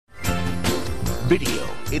Video.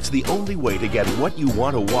 It's the only way to get what you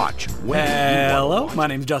want to watch when you want Hello, to watch. my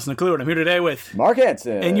name is Justin McClure, and I'm here today with Mark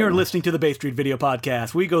Hansen. And you're listening to the Bay Street Video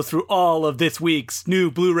Podcast. We go through all of this week's new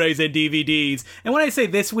Blu-rays and DVDs. And when I say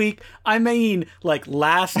this week, I mean like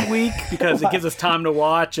last week, because it gives us time to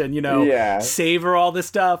watch and, savor all this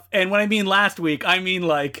stuff. And when I mean last week, I mean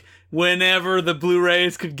like whenever the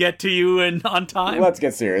Blu-rays could get to you and on time. Let's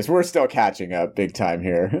get serious. We're still catching up big time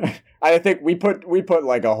here. I think we put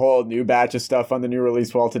like a whole new batch of stuff on the new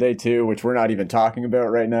release wall today too, which we're not even talking about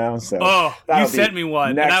right now. So you sent me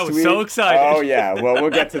one, and I was so excited. Oh yeah, well we'll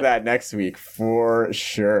get to that next week for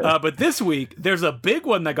sure. But this week there's a big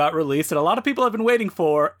one that got released that a lot of people have been waiting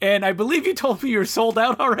for, and I believe you told me you're sold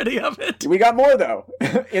out already of it. We got more though.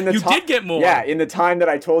 You did get more. Yeah, in the time that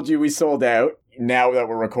I told you we sold out. Now that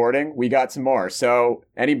we're recording, we got some more. So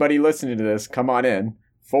anybody listening to this, come on in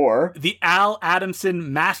for the Al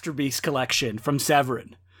Adamson Masterpiece Collection from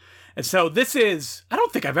Severin. And so this is, I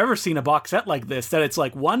don't think I've ever seen a box set like this, that it's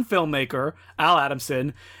like one filmmaker, Al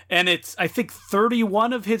Adamson, and it's, I think,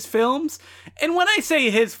 31 of his films. And when I say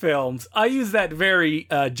his films, I use that very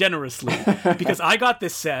generously, because I got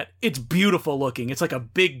this set. It's beautiful looking. It's like a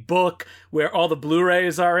big book where all the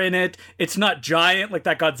Blu-rays are in it. It's not giant like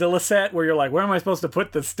that Godzilla set where you're like, where am I supposed to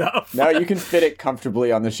put this stuff? No, you can fit it comfortably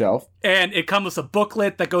on the shelf. And it comes with a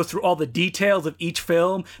booklet that goes through all the details of each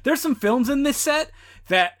film. There's some films in this set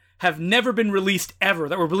that have never been released ever,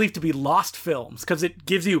 that were believed to be lost films, because it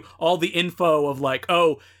gives you all the info of like,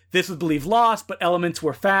 oh, this was believed lost, but elements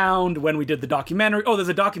were found when we did the documentary. Oh, there's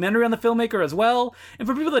a documentary on the filmmaker as well. And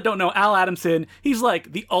for people that don't know, Al Adamson, he's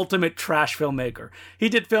like the ultimate trash filmmaker. He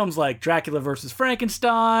did films like Dracula vs.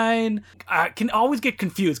 Frankenstein. I can always get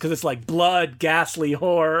confused because it's like blood, ghastly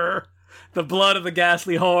horror. The blood of the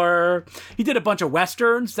ghastly horror. He did a bunch of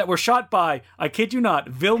westerns that were shot by, I kid you not,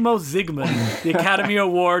 Vilmos Zsigmond, the Academy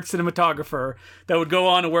Award cinematographer, that would go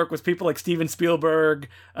on to work with people like Steven Spielberg,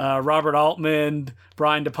 Robert Altman,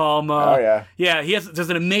 Brian De Palma. Oh, yeah. Yeah, there's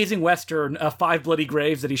an amazing western, Five Bloody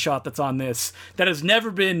Graves, that he shot that's on this, that has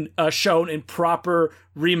never been shown in proper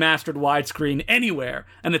remastered widescreen anywhere,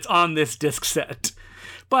 and it's on this disc set.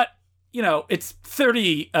 But it's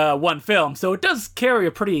 31 films, so it does carry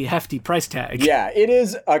a pretty hefty price tag. Yeah, it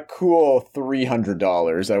is a cool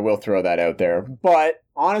 $300. I will throw that out there. But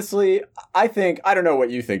honestly, I don't know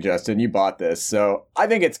what you think, Justin. You bought this, so I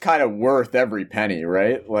think it's kind of worth every penny,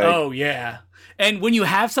 right? Oh, yeah. And when you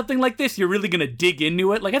have something like this, you're really going to dig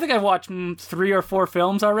into it. Like, I think I've watched 3 or 4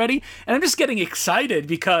 films already, and I'm just getting excited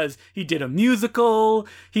because he did a musical,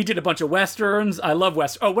 he did a bunch of westerns. I love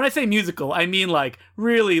westerns. Oh, when I say musical, I mean like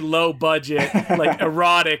really low budget, like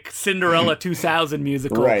erotic Cinderella 2000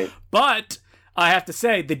 musical. Right. But I have to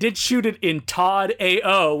say, they did shoot it in Todd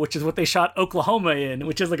AO, which is what they shot Oklahoma in,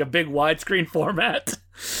 which is like a big widescreen format.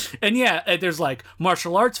 And yeah, there's like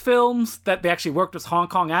martial arts films that they actually worked with Hong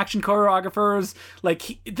Kong action choreographers.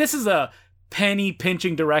 Like, this is a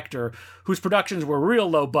penny-pinching director whose productions were real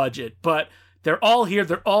low budget, but they're all here.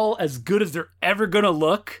 They're all as good as they're ever going to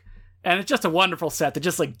look. And it's just a wonderful set to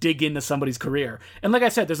just like dig into somebody's career. And like I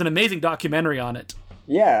said, there's an amazing documentary on it.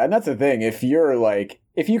 Yeah, and that's the thing. If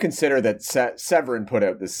you consider that Severin put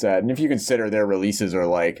out this set, and if you consider their releases are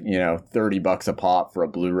like, $30 a pop for a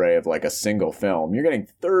Blu-ray of like a single film, you're getting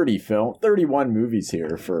 31 movies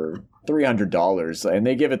here for $300, and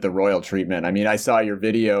they give it the royal treatment. I mean, I saw your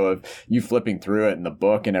video of you flipping through it and the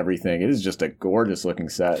book and everything. It is just a gorgeous looking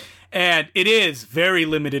set. And it is very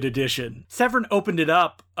limited edition. Severin opened it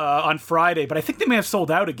up on Friday, but I think they may have sold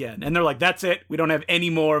out again. And they're like, that's it. We don't have any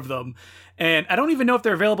more of them. And I don't even know if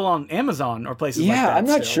they're available on Amazon or places like that. Yeah, I'm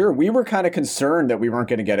not sure. We were kind of concerned that we weren't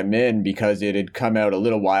going to get them in because it had come out a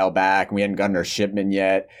little while back and we hadn't gotten our shipment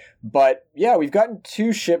yet. But yeah, we've gotten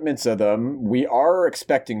 2 shipments of them. We are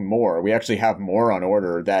expecting more. We actually have more on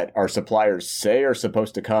order that our suppliers say are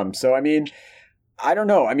supposed to come. So, I mean, I don't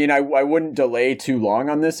know. I mean, I wouldn't delay too long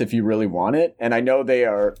on this if you really want it. And I know they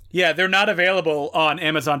are... Yeah, they're not available on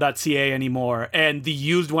Amazon.ca anymore. And the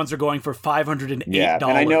used ones are going for $508. Yeah,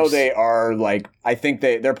 and I know they are like... I think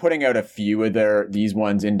they're putting out a few of these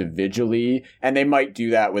ones individually. And they might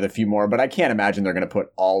do that with a few more. But I can't imagine they're going to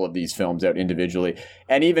put all of these films out individually.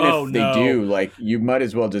 And even if they do, like, you might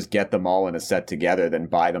as well just get them all in a set together than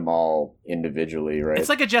buy them all individually, right? It's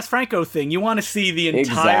like a Jess Franco thing. You want to see the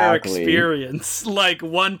entire experience. Like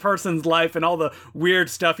one person's life and all the weird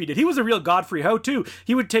stuff he did. He was a real Godfrey Ho too.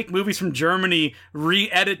 He would take movies from Germany,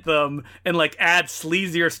 re-edit them, and like add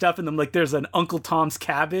sleazier stuff in them. Like there's an Uncle Tom's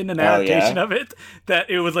Cabin, an adaptation of it. script that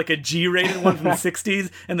it was like a G-rated one from the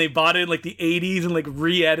 60s, and they bought it in like the 80s and like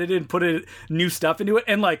re-edited and put new stuff into it.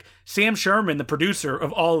 And like Sam Sherman, the producer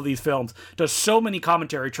of all of these films, does so many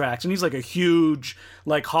commentary tracks, and he's like a huge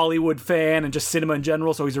like Hollywood fan and just cinema in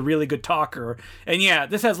general, so he's a really good talker. And yeah,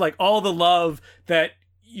 this has like all the love that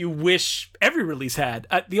you wish every release had.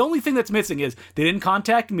 The only thing that's missing is they didn't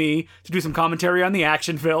contact me to do some commentary on the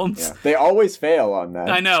action films. Yeah, they always fail on that.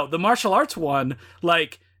 I know. The martial arts one,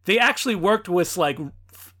 like, they actually worked with, like,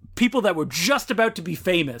 people that were just about to be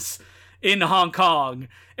famous in Hong Kong,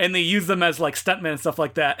 and they use them as, like, stuntmen and stuff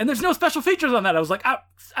like that. And there's no special features on that. I was like,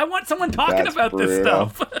 I want someone talking about this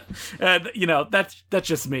stuff. And, you know, that's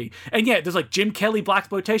just me. And yeah, there's, like, Jim Kelly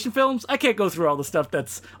blaxploitation films. I can't go through all the stuff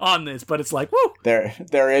that's on this, but it's like, woo!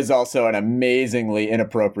 There is also an amazingly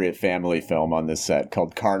inappropriate family film on this set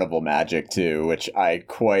called Carnival Magic, too, which I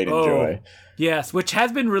quite enjoy. Yes, which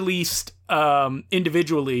has been released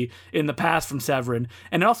individually in the past from Severin,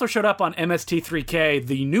 and it also showed up on MST3K,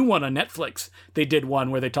 the new one on Netflix. They did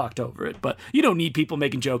one where they talked over it, but you don't need people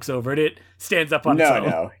making jokes over it. It stands up on its own.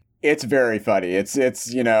 No. It's very funny.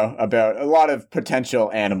 It's you know, about a lot of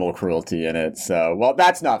potential animal cruelty in it. So, well,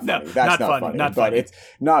 that's not funny. No, that's not funny. But it's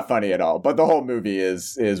not funny at all. But the whole movie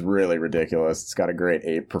is really ridiculous. It's got a great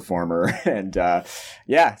ape performer, and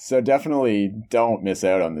yeah. So definitely don't miss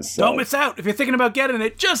out on this. Don't miss out if you're thinking about getting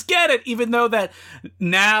it. Just get it, even though that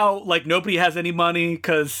now like nobody has any money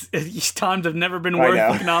because times have never been worse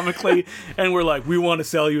economically, and we're like, we want to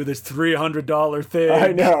sell you this $300 thing.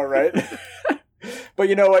 I know, right? But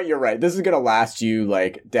you know what? You're right. This is going to last you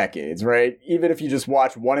like decades, right? Even if you just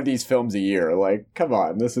watch one of these films a year, like, come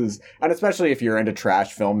on. This is, and especially if you're into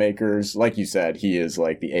trash filmmakers, like you said, he is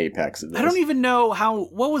like the apex of this. I don't even know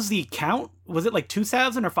what was the count? Was it like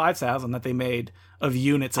 2,000 or 5,000 that they made of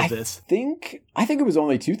units of this? I think it was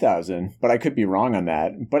only 2,000, but I could be wrong on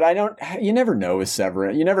that. But you never know with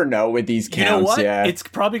Severin. You never know with these counts. You know what? Yeah. It's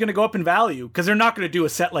probably going to go up in value because they're not going to do a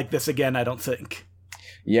set like this again, I don't think.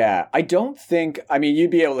 Yeah, I don't think, I mean,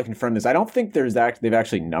 you'd be able to confirm this. I don't think they've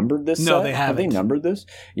actually numbered this set. No, they haven't. Have they numbered this?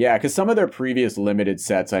 Yeah, because some of their previous limited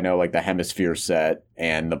sets, I know, like the Hemisphere set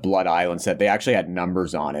and the Blood Island set, they actually had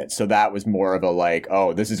numbers on it. So that was more of a like,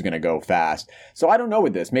 oh, this is going to go fast. So I don't know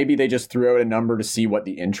with this. Maybe they just threw out a number to see what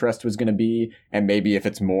the interest was going to be. And maybe if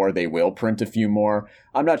it's more, they will print a few more.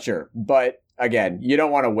 I'm not sure. But again, you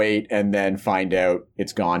don't want to wait and then find out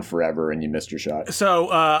it's gone forever and you missed your shot. So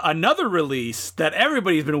another release that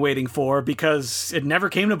everybody's been waiting for because it never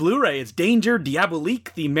came to Blu-ray is Danger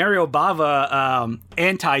Diabolik, the Mario Bava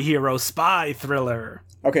anti-hero spy thriller.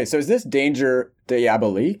 Okay, so is this Danger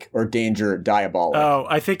Diabolik or Danger Diabolik? Oh,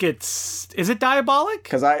 I think is it Diabolik?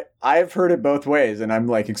 Because I've heard it both ways and I'm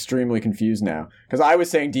like extremely confused now. Because I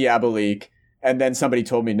was saying Diabolik, and then somebody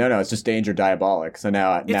told me, no, it's just Danger Diabolik. So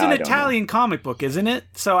now it's an Italian comic book, isn't it?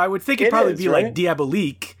 So I would think it'd probably be right? Like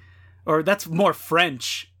Diabolik, or that's more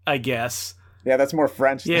French, I guess. Yeah, that's more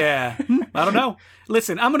French. Yeah, I don't know.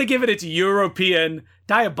 Listen, I'm going to give it its European.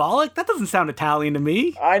 Diabolik? That doesn't sound Italian to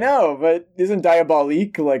me. I know, but isn't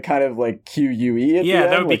Diabolik like kind of like Q-U-E at the end? Yeah,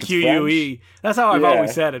 that would be like Q-U-E. That's how I've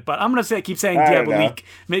always said it, but I'm going to keep saying Diabolik.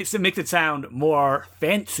 Makes it sound more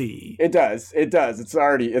fancy. It does. It's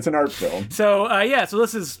an art film. So, so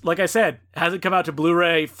this is, like I said, hasn't come out to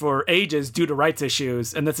Blu-ray for ages due to rights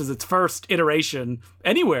issues, and this is its first iteration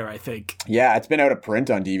anywhere, I think. Yeah, it's been out of print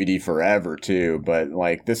on DVD forever, too, but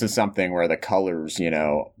like this is something where the colors,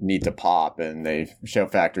 need to pop, and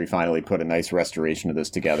Shout Factory finally put a nice restoration of this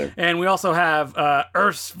together. And we also have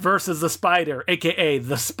Earth versus the Spider, a.k.a.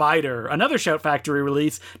 The Spider, another Shout Factory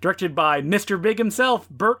release directed by Mr. Big himself,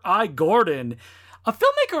 Burt I. Gordon, a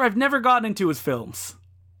filmmaker I've never gotten into his films.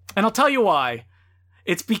 And I'll tell you why.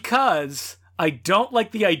 It's because I don't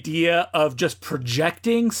like the idea of just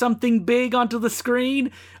projecting something big onto the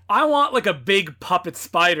screen. I want like a big puppet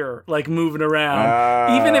spider like moving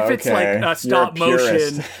around, even if it's like a stop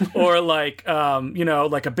motion or like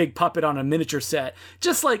like a big puppet on a miniature set.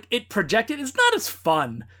 Just like it projected, it's not as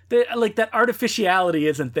fun. Like that artificiality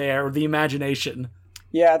isn't there, or the imagination.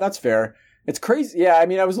 Yeah, that's fair. It's crazy. Yeah, I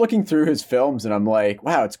mean, I was looking through his films and I'm like,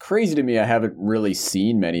 wow, it's crazy to me I haven't really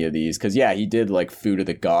seen many of these. Because, yeah, he did like Food of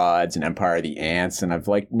the Gods and Empire of the Ants, and I've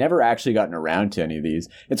like never actually gotten around to any of these.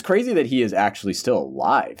 It's crazy that he is actually still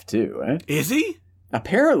alive, too. Eh? Is he?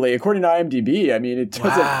 Apparently, according to IMDb. I mean, it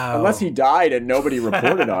doesn't, unless he died and nobody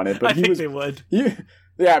reported on it. But I think they would.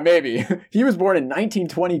 Yeah, maybe. He was born in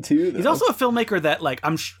 1922. Though. He's also a filmmaker that, like,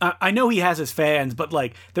 I know he has his fans, but,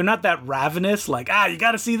 like, they're not that ravenous. Like, you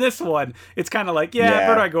got to see this one. It's kind of like,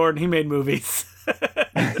 Burt I. Gordon, he made movies.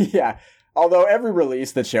 Yeah. Although every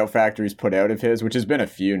release that Shout Factory's put out of his, which has been a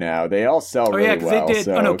few now, they all sell really well. They did.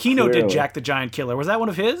 So Kino did Jack the Giant Killer. Was that one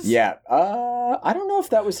of his? Yeah. I don't know if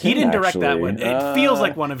that was him. He didn't direct actually. that one. It feels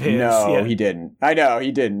like one of his. No, he didn't. I know,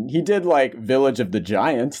 he didn't. He did like Village of the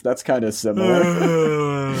Giants. That's kind of similar.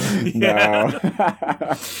 No.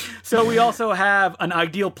 So we also have An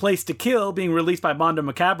Ideal Place to Kill being released by Mondo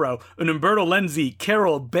Macabro, an Umberto Lenzi,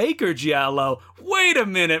 Carol Baker giallo. Wait a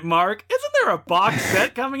minute, Mark. Isn't there a box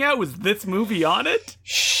set coming out with this movie on it?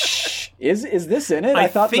 Shh. Is this in it? I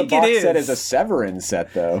thought the think box set is a Severin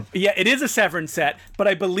set, though. Yeah, it is a Severin set, but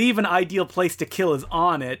I believe An Ideal Place to Kill is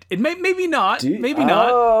on it. It maybe not. Maybe not.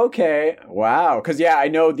 Oh, okay. Wow. Because, yeah, I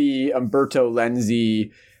know the Umberto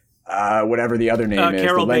Lenzi, whatever the other name is.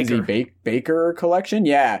 Carol the Baker. Lenzi Baker collection.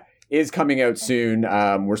 Yeah. Is coming out soon.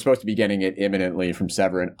 We're supposed to be getting it imminently from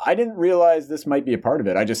Severin. I didn't realize this might be a part of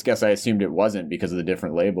it. I assumed it wasn't because of the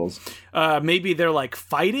different labels. Maybe they're like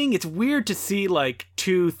fighting. It's weird to see like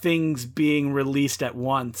two things being released at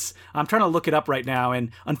once. I'm trying to look it up right now, and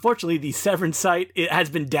unfortunately the Severin site, it has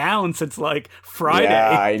been down since like Friday.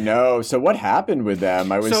 Yeah, I know. So what happened with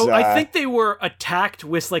them? I think they were attacked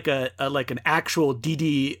with like an actual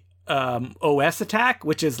DDoS attack,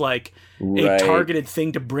 which is like a targeted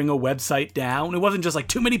thing to bring a website down. It wasn't just like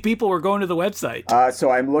too many people were going to the website.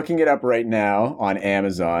 So I'm looking it up right now on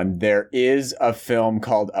Amazon. There is a film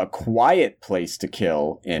called A Quiet Place to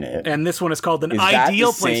Kill in it. And this one is called An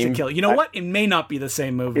Ideal Place to Kill. You know what? It may not be the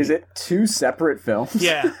same movie. Is it two separate films?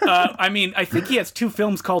 Yeah. I mean, I think he has two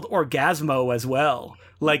films called Orgasmo as well,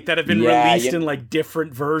 like that have been released in like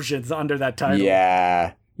different versions under that title.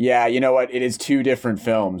 Yeah. Yeah, you know what? It is two different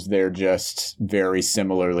films. They're just very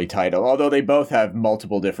similarly titled, although they both have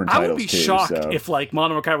multiple different titles. I would be shocked if like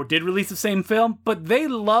Mondo Macabro did release the same film, but they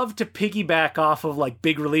love to piggyback off of like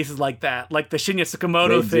big releases like that, like the Shinya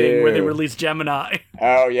Tsukamoto thing where they released Gemini.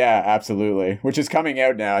 Oh yeah, absolutely. Which is coming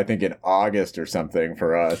out now, I think in August or something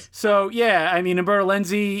for us. So yeah, I mean Umberto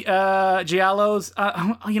Lenzi giallos.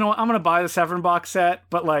 You know, I'm gonna buy the Severin box set,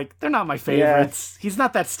 but like they're not my favorites. Yeah. He's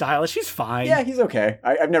not that stylish. He's fine. Yeah, he's okay.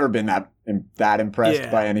 I've never been that impressed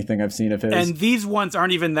by anything I've seen of his. And these ones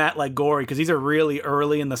aren't even that like gory because these are really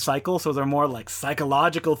early in the cycle, so they're more like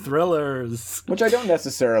psychological thrillers, which I don't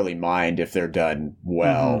necessarily mind if they're done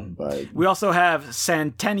well. But we also have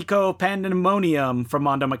Satanico Pandemonium from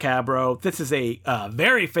Mondo Macabro. This is a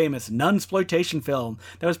very famous nunsploitation film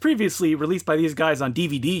that was previously released by these guys on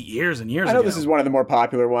DVD years and years ago. I know this is one of the more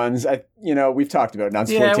popular ones. We've talked about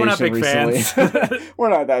nunsploitation we're not big recently. Fans. We're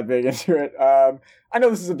not that big into it. I know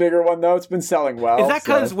this is a bigger one, though. It's been selling well. Is that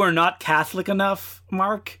because we're not Catholic enough,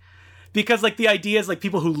 Mark? Because, like, the idea is, like,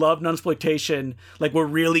 people who love nunsploitation, like, we're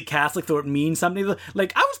really Catholic, so it means something.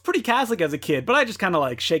 Like, I was pretty Catholic as a kid, but I just kind of,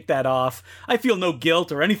 like, shake that off. I feel no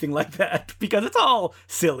guilt or anything like that, because it's all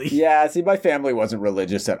silly. Yeah, see, my family wasn't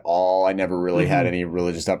religious at all. I never really had any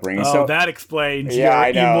religious upbringing. Oh, so that explains your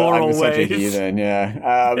immoral ways. Such a heathen,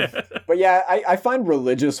 yeah. But, yeah, I find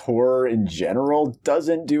religious horror in general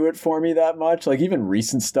doesn't do it for me that much. Like, even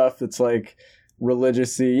recent stuff that's, like,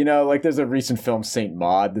 religious-y, like there's a recent film Saint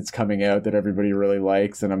Maud that's coming out that everybody really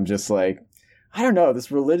likes, and I'm just like, I don't know,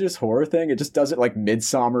 this religious horror thing, it just doesn't, like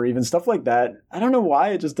Midsommar, even stuff like that. I don't know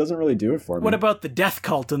why, it just doesn't really do it for me. What about the death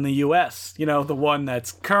cult in the US? The one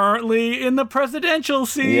that's currently in the presidential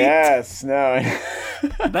seat. Yes, no.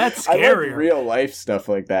 That's scarier. I like real life stuff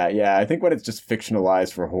like that. Yeah, I think when it's just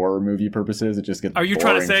fictionalized for horror movie purposes, it just gets Are you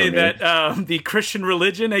trying to say that the Christian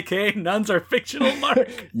religion, aka nuns, are fictional,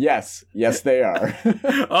 Mark? Yes, they are.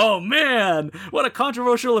 Oh man, what a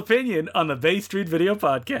controversial opinion on the Bay Street Video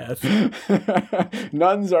Podcast.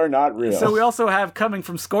 Nuns are not real. So we also have coming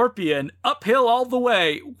from Scorpion, Uphill All the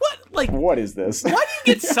Way. What is this? Why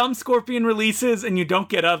do you get some Scorpion releases and you don't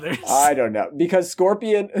get others? I don't know. Because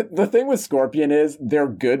the thing with Scorpion is they're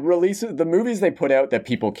good releases. The movies they put out that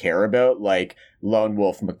people care about, like Lone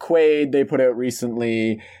Wolf McQuaid they put out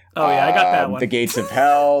recently. Oh, yeah, I got that one. The Gates of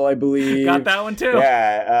Hell, I believe. Got that one, too.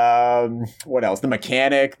 Yeah. What else? The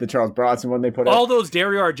Mechanic, the Charles Bronson one they put out. All those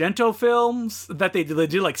Dario Argento films that they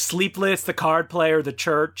do, like Sleepless, The Card Player, The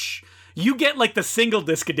Church. You get, like, the single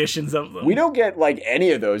disc editions of them. We don't get, like,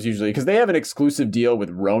 any of those usually, because they have an exclusive deal with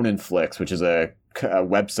Ronin Flicks, which is a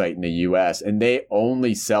website in the US, and they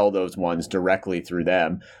only sell those ones directly through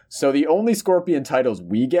them. So the only Scorpion titles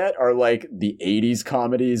we get are like the 80s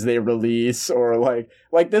comedies they release, or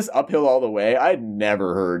like this Uphill All the Way. I'd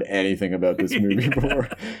never heard anything about this movie before.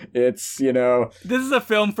 It's, This is a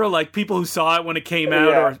film for like people who saw it when it came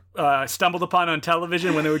out, or stumbled upon on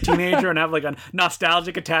television when they were a teenager and have like a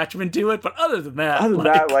nostalgic attachment to it. But other than that,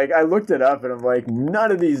 I looked it up and I'm like,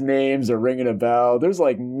 none of these names are ringing a bell. There's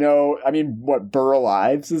like what, Burl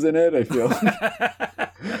Ives is in it? I feel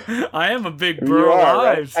I am a big Burl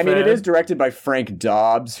Ives fan. I mean, it is directed by Frank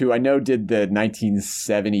Dobbs, who I know did the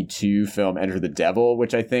 1972 film Enter the Devil,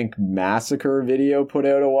 which I think Massacre Video put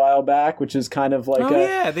out a while back, which is kind of like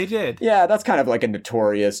yeah, they did. Yeah, that's kind of like a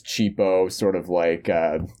notorious cheapo sort of like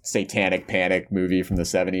satanic panic movie from the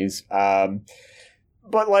 70s.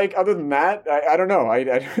 But like, other than that, I don't know.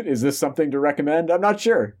 Is this something to recommend? I'm not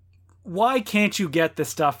sure. Why can't you get this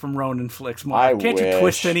stuff from Ronin Flicks, Mark? Can't you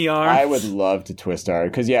twist any arms? I would love to twist arms.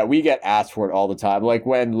 Because, yeah, we get asked for it all the time. Like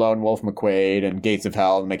when Lone Wolf McQuaid and Gates of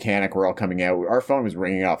Hell and Mechanic were all coming out, our phone was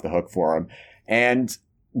ringing off the hook for them. And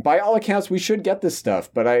by all accounts, we should get this stuff.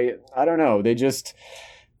 But I don't know. They just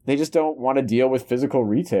don't want to deal with physical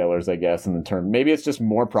retailers, I guess, in the term. Maybe it's just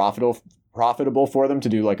more profitable for them to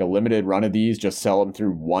do like a limited run of these, just sell them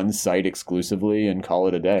through one site exclusively and call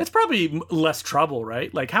it a day. It's probably less trouble,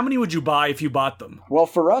 right? Like, how many would you buy if you bought them? Well,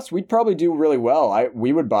 for us, we'd probably do really well.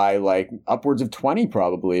 We would buy like upwards of 20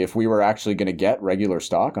 probably if we were actually going to get regular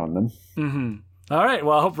stock on them. Mm-hmm. All right.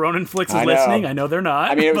 Well, I hope Ronin Flicks is listening. I know they're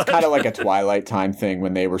not. I mean, it was kind of like a Twilight Time thing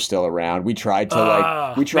when they were still around. We tried to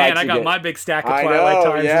I got my big stack of Twilight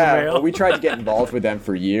Times in the mail. Well, we tried to get involved with them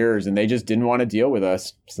for years, and they just didn't want to deal with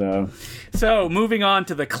us. So moving on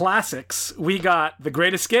to the classics, we got The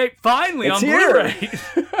Great Escape finally on here. Blu-ray.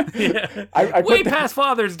 Yeah. Way past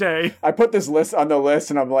Father's Day. I put this list on the list,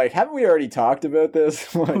 and I'm like, haven't we already talked about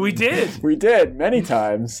this? Like, we did. We did many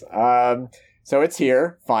times. So it's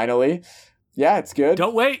here finally. Yeah, it's good.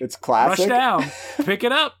 Don't wait. It's classic. Rush down. Pick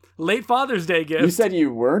it up. Late Father's Day gift. You said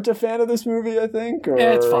you weren't a fan of this movie, I think? Or...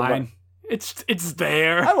 Yeah, it's fine. It's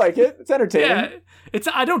there. I like it. It's entertaining. Yeah,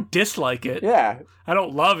 I don't dislike it. Yeah. I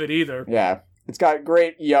don't love it either. Yeah. It's got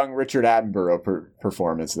great young Richard Attenborough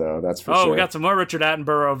performance, though. That's for sure. Oh, we got some more Richard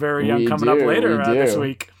Attenborough, very young, coming up later this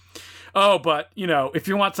week. Oh, but, if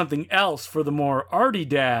you want something else for the more arty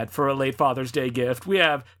dad for a late Father's Day gift, we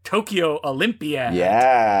have Tokyo Olympiad.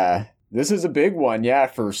 Yeah. This is a big one,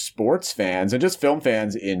 for sports fans and just film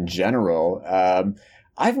fans in general.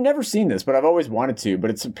 I've never seen this, but I've always wanted to. But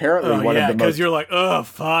it's apparently one of the most... because you're like,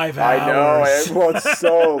 5 hours. I know. Well, it's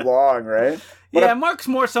so long, right? But Mark's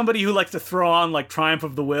more somebody who likes to throw on like Triumph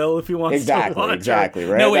of the Will if he wants to watch. Exactly,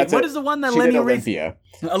 right? No, wait, what is the one that Lenny Olympia.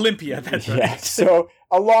 Olympia, that's right. Yeah, so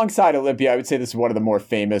alongside Olympia, I would say this is one of the more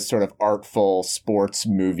famous sort of artful sports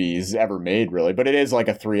movies ever made, really. But it is like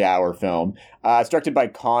a 3-hour film. It's directed by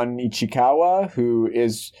Kon Ichikawa, who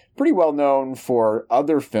is pretty well known for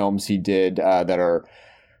other films he did that are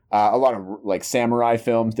a lot of like samurai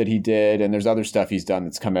films that he did. And there's other stuff he's done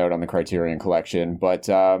that's come out on the Criterion Collection. But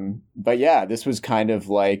yeah, this was kind of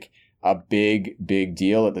like a big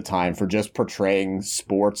deal at the time for just portraying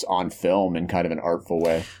sports on film in kind of an artful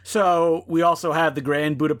way. So we also have the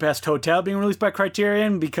Grand Budapest Hotel being released by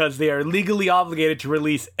Criterion because they are legally obligated to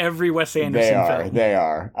release every Wes Anderson film. They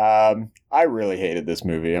are. I really hated this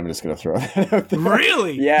movie. I'm just going to throw that out there.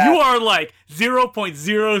 Really? Yeah. You are like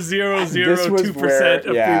 0.0002%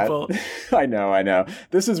 of people. I know.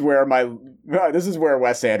 This is where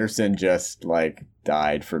Wes Anderson just like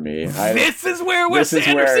died for me. This is where Wes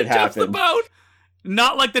Anderson jumps the boat.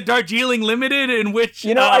 Not like the Darjeeling Limited, in which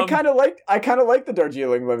I kind of like the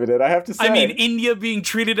Darjeeling Limited. I have to say. I mean, India being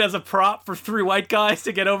treated as a prop for 3 white guys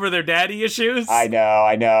to get over their daddy issues. I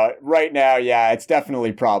know. Right now, yeah, it's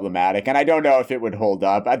definitely problematic, and I don't know if it would hold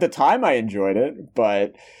up. At the time, I enjoyed it,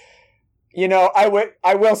 but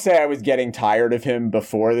I will say I was getting tired of him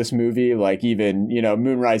before this movie. Like even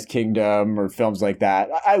Moonrise Kingdom or films like that,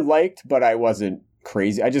 I liked, but I wasn't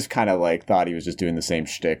crazy. I just kind of like thought he was just doing the same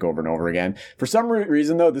shtick over and over again. For some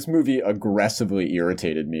reason, though, this movie aggressively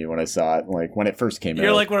irritated me when I saw it, like when it first came out.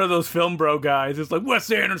 You're like one of those film bro guys. It's like,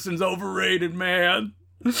 Wes Anderson's overrated, man.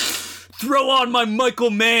 Throw on my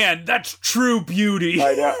Michael Mann. That's true beauty.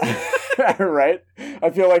 I know. Right?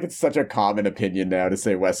 I feel like it's such a common opinion now to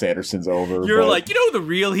say Wes Anderson's over. You're like, who the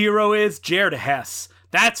real hero is? Jared Hess.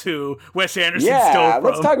 That's who Wes Anderson stole from.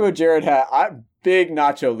 Let's talk about Jared Hess. I'm big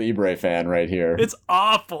Nacho Libre fan right here. It's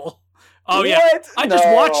awful. Oh, yeah. I just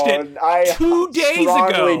watched it 2 days ago.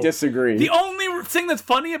 I strongly disagree. The only thing that's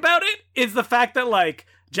funny about it is the fact that, like,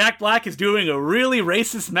 Jack Black is doing a really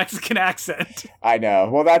racist Mexican accent. I know.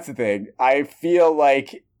 Well, that's the thing. I feel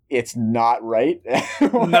like it's not right.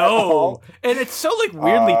 No. And it's so, like,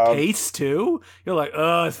 weirdly paced, too. You're like,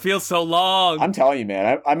 it feels so long. I'm telling you,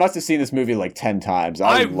 man. I must have seen this movie, like, 10 times.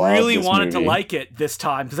 I really wanted to like it this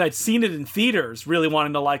time, because I'd seen it in theaters, really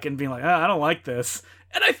wanting to like it and being like, I don't like this.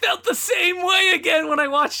 And I felt the same way again when I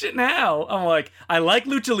watched it now. I'm like, I like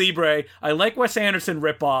Lucha Libre. I like Wes Anderson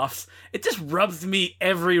ripoffs. It just rubs me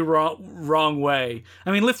every wrong way.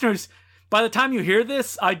 I mean, listeners, by the time you hear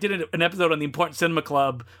this, I did an episode on the Important Cinema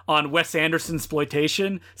Club on Wes Anderson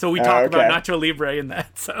exploitation. So we talk about Nacho Libre in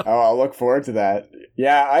that. So. Oh, I'll look forward to that.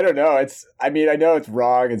 Yeah, I don't know. I know it's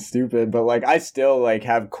wrong and stupid, but like I still like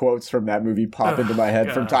have quotes from that movie pop into my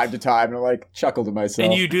head from time to time, and I like chuckle to myself.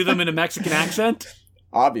 And you do them in a Mexican accent?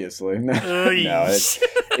 Obviously. No,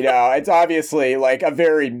 it's obviously like a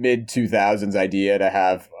very mid-2000s idea to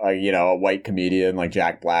have a white comedian like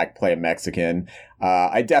Jack Black play a Mexican.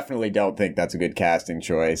 I definitely don't think that's a good casting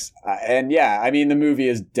choice. And yeah, I mean, the movie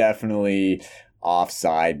is definitely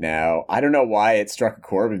offside now. I don't know why it struck a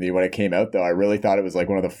chord with me when it came out, though. I really thought it was like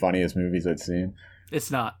one of the funniest movies I'd seen.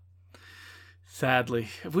 It's not. Sadly.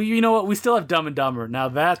 You know what? We still have Dumb and Dumber. Now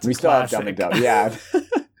that's We still have Dumb and Dumber, yeah.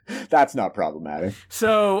 That's not problematic.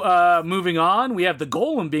 So, moving on, we have The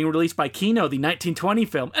Golem being released by Kino, the 1920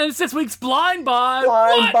 film. And it's this week's Blind Buy.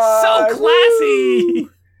 Blind Buy. So classy! Woo!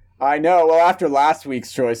 I know. Well, after last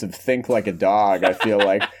week's choice of Think Like a Dog, I feel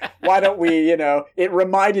like, why don't we, it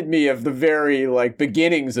reminded me of the very,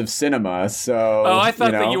 beginnings of cinema, so... Oh, I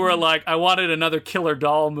thought that you were like, I wanted another Killer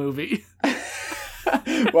Doll movie.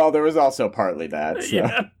 Well, there was also partly that. So.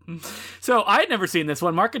 Yeah. So I had never seen this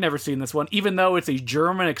one. Mark had never seen this one, even though it's a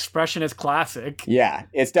German Expressionist classic. Yeah,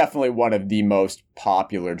 it's definitely one of the most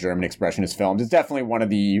popular German Expressionist films. It's definitely one of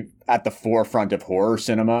the at the forefront of horror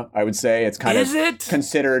cinema, I would say. It's kind of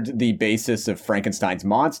considered the basis of Frankenstein's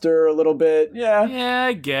monster a little bit. Yeah. Yeah,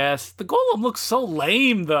 I guess. The Golem looks so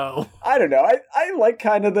lame, though. I don't know. I like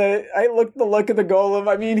kind of the look of the Golem.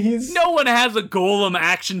 I mean, he's... No one has a Golem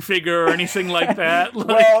action figure or anything like that.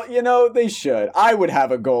 Well, they should. I would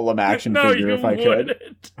have a Golem action figure if I could.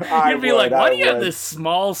 You'd be like, why do you have this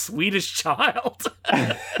small Swedish child?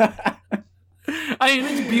 I mean,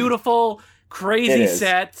 it's beautiful, crazy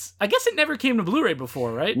sets. I guess it never came to Blu-ray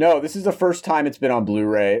before, right? No, this is the first time it's been on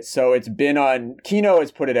Blu-ray. So it's been on... Kino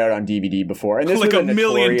has put it out on DVD before. And this like was a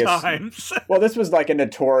million times. Well, this was like a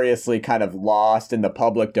notoriously kind of lost in the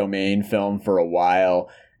public domain film for a while.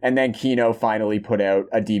 And then Kino finally put out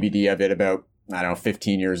a DVD of it about, I don't know,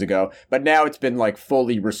 15 years ago. But now it's been like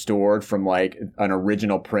fully restored from like an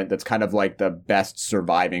original print that's kind of like the best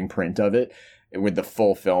surviving print of it, with the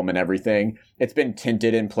full film and everything. It's been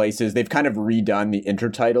tinted in places. They've kind of redone the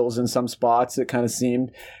intertitles in some spots, it kind of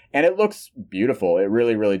seemed. And it looks beautiful. It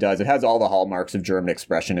really, really does. It has all the hallmarks of German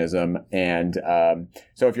Expressionism. And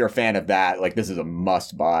so if you're a fan of that, like, this is a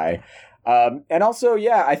must-buy. And also,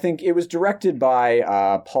 yeah, I think it was directed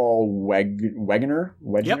by Paul Wegener.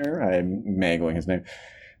 Yep. I'm mangling his name.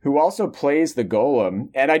 Who also plays the Golem.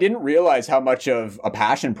 And I didn't realize how much of a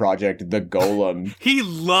passion project the Golem... He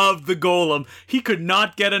loved the Golem. He could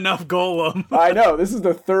not get enough Golem. I know. This is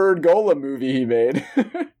the third Golem movie he made.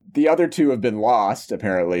 The other two have been lost,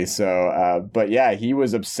 apparently. So, but yeah, he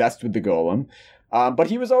was obsessed with the Golem. But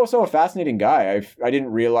he was also a fascinating guy. I didn't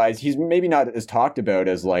realize he's maybe not as talked about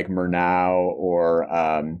as like Murnau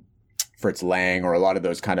or Fritz Lang or a lot of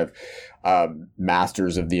those kind of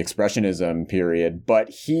masters of the Expressionism period. But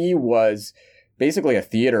he was basically a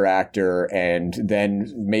theater actor and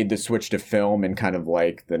then made the switch to film in kind of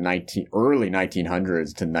like the early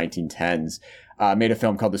 1900s to 1910s. Made a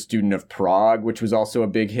film called The Student of Prague, which was also a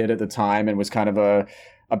big hit at the time and was kind of a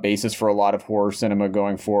basis for a lot of horror cinema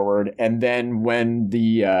going forward. And then when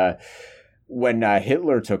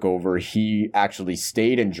Hitler took over, he actually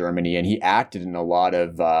stayed in Germany and he acted in a lot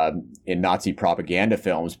of in Nazi propaganda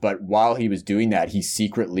films. But while he was doing that, he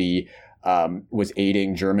secretly was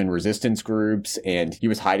aiding German resistance groups, and he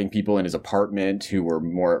was hiding people in his apartment who were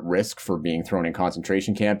more at risk for being thrown in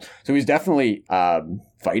concentration camps. So he's definitely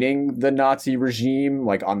fighting the Nazi regime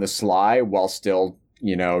like on the sly while still,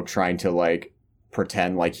 trying to like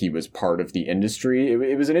pretend like he was part of the industry.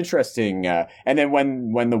 It was an interesting... and then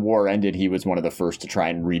when the war ended, he was one of the first to try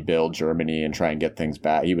and rebuild Germany and try and get things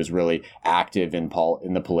back. He was really active in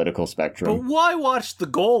the political spectrum. But why watch The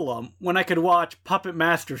Golem when I could watch Puppet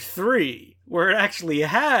Master 3, where it actually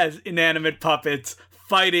has inanimate puppets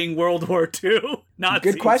fighting World War II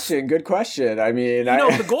Nazis? Good question. I mean...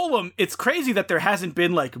 The Golem, it's crazy that there hasn't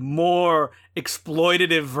been, like, more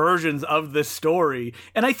exploitative versions of this story.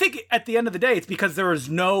 And I think at the end of the day, it's because there is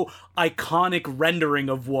no iconic rendering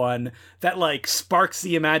of one that, like, sparks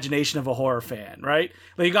the imagination of a horror fan, right?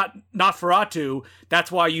 Like, you got Nosferatu,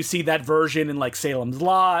 that's why you see that version in, like, Salem's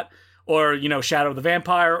Lot, or, Shadow of the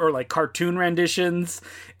Vampire, or, like, cartoon renditions.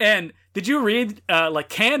 And did you read,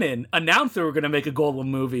 Canon announced they were going to make a Golem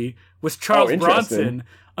movie with Charles Bronson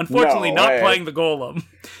Unfortunately, No not way. playing the Golem.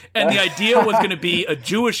 And the idea was going to be a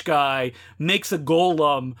Jewish guy makes a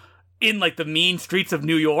Golem in like the mean streets of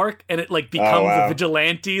New York, and it like becomes a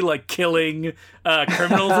vigilante, like killing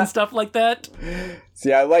criminals and stuff like that.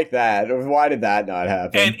 See, I like that. Why did that not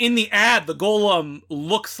happen? And in the ad, the Golem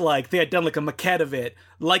looks like they had done like a maquette of it,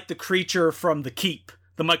 like the creature from The Keep,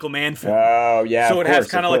 the Michael Mann film. Oh, yeah. So it has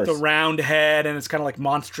kind of like the course. round head, and it's kind of like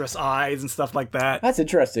monstrous eyes and stuff like that. That's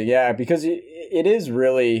interesting, yeah, because it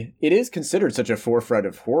is considered such a forefront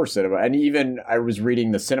of horror cinema. And even I was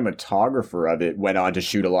reading the cinematographer of it went on to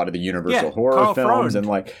shoot a lot of the Universal horror Carl films Freund. and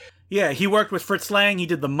like. Yeah, he worked with Fritz Lang. He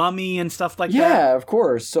did The Mummy and stuff like that. Yeah, of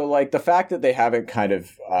course. So, like, the fact that they haven't kind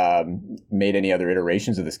of made any other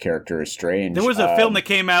iterations of this character is strange. There was a film that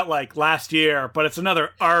came out, like, last year, but it's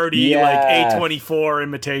another arty, like, A24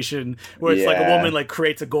 imitation, where it's, like, a woman, like,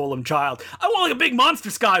 creates a golem child. I want, like, a big monster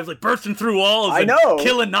guy who's, like, bursting through walls and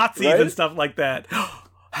killing Nazis and stuff like that.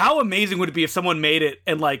 How amazing would it be if someone made it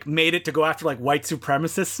and, like, made it to go after, like, white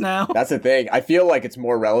supremacists now? That's the thing. I feel like it's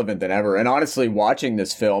more relevant than ever. And honestly, watching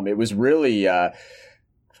this film, it was really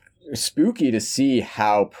spooky to see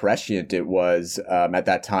how prescient it was at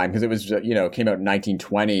that time. Because it was, it came out in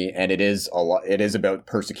 1920, and it is about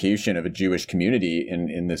persecution of a Jewish community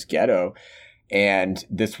in this ghetto. And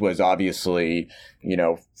this was obviously,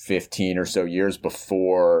 15 or so years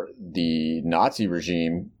before the Nazi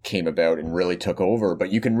regime came about and really took over.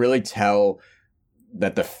 But you can really tell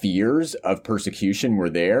that the fears of persecution were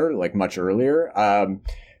there, like much earlier.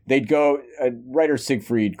 Writer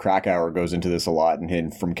Siegfried Krakauer goes into this a lot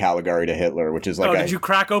in From Caligari to Hitler, which is like did you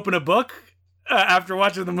crack open a book after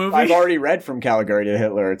watching the movie? I've already read From Caligari to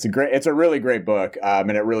Hitler. It's a really great book, and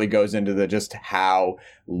it really goes into just how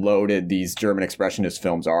loaded these German Expressionist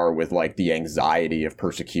films are with like the anxiety of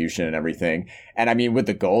persecution and everything. And I mean, with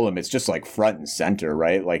the Golem, it's just like front and center,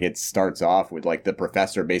 right? Like it starts off with like the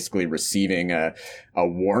professor basically receiving a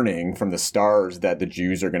warning from the stars that the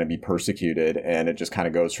Jews are going to be persecuted, and it just kind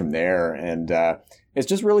of goes from there. And it's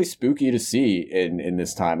just really spooky to see in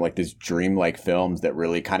this time, like these dreamlike films that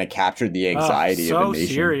really kind of captured the anxiety of the nation.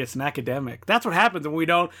 So serious and academic. That's what happens when we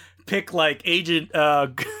don't pick like Agent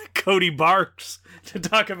Cody Barks to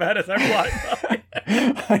talk about as our blind buy.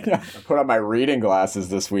 I put on my reading glasses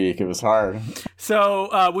this week. It was hard.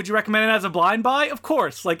 So, would you recommend it as a blind buy? Of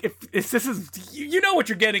course. Like, if this is, you know what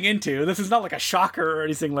you're getting into. This is not like a shocker or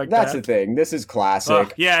anything like that. That's the thing. This is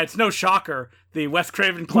classic. Yeah, it's no shocker. The Wes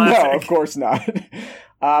Craven classic. No, of course not.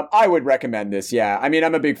 I would recommend this. Yeah. I mean,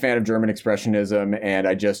 I'm a big fan of German Expressionism, and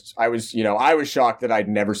I was shocked that I'd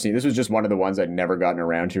never seen. This was just one of the ones I'd never gotten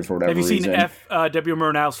around to for whatever reason. Have you seen F.W.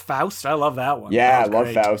 Murnau's Faust? I love that one. Yeah, I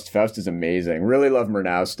love Faust. Faust is amazing. Really love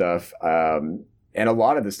Murnau stuff. And a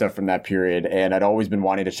lot of the stuff from that period, and I'd always been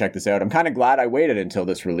wanting to check this out. I'm kind of glad I waited until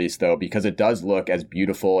this release, though, because it does look as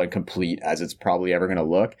beautiful and complete as it's probably ever going to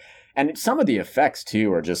look. And some of the effects,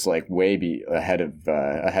 too, are just, like, ahead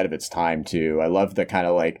of its time, too. I love the kind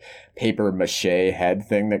of, like, paper mache head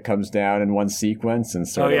thing that comes down in one sequence and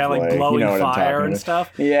sort of, like glowing fire and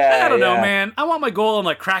stuff. Yeah, I don't know, man. I want my Golem,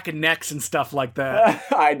 like, cracking necks and stuff like that.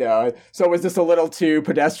 I know. So was this a little too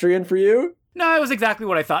pedestrian for you? No, it was exactly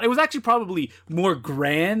what I thought. It was actually probably more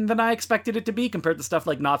grand than I expected it to be compared to stuff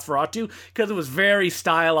like Nosferatu, because it was very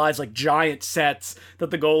stylized, like giant sets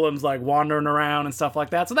that the Golem's like wandering around and stuff like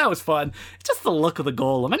that. So that was fun. It's just the look of the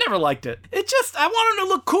Golem. I never liked it. I want him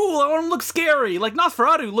to look cool. I want him to look scary. Like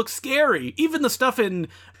Nosferatu looks scary. Even the stuff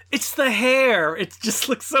it's the hair. It just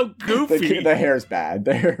looks so goofy. The hair's bad.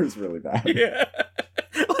 The hair is really bad. Yeah.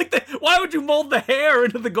 Why would you mold the hair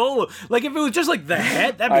into the Golem? Like, if it was just like the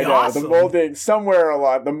head, that'd be awesome.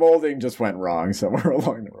 The molding just went wrong somewhere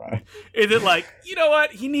along the ride. Is it like, you know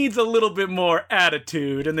what? He needs a little bit more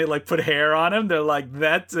attitude, and they like put hair on him. They're like,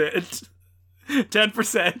 that's it.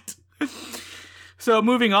 10%. So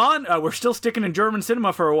moving on, we're still sticking in German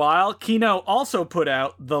cinema for a while. Kino also put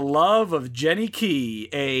out The Love of Jenny Key,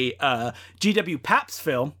 a G.W. Pabst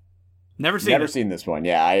film. Never seen this one.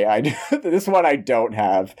 Yeah, I this one I don't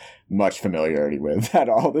have much familiarity with at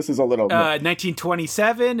all. This is a little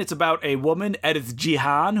 1927. It's about a woman, Edith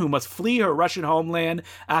Jeanne, who must flee her Russian homeland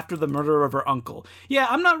after the murder of her uncle. Yeah,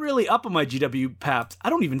 I'm not really up on my G.W. Pabst.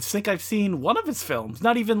 I don't even think I've seen one of his films.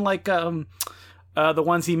 Not even like the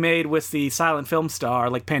ones he made with the silent film star,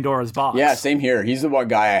 like Pandora's Box. Yeah, same here. He's the one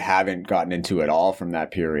guy I haven't gotten into at all from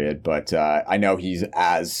that period, but I know he's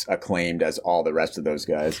as acclaimed as all the rest of those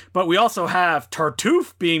guys. But we also have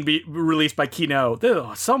Tartuffe being released by Kino.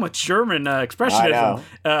 Ugh, so much German expressionism.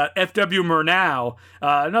 F.W. Murnau,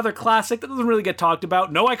 another classic that doesn't really get talked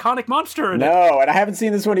about. No iconic monster in it. No, and I haven't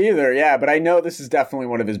seen this one either, yeah, but I know this is definitely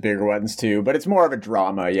one of his bigger ones too, but it's more of a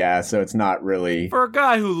drama, yeah, so it's not really... For a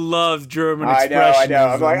guy who loves German expressionism. I know.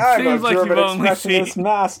 I'm like, I'm a like German expressionist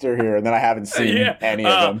master here, and then I haven't seen any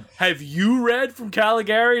of them. Have you read From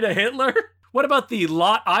Caligari to Hitler? What about the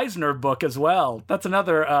Lot Eisner book as well? That's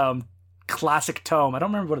another classic tome. I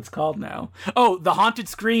don't remember what it's called now. Oh, The Haunted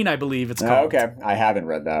Screen, I believe it's called. Okay, I haven't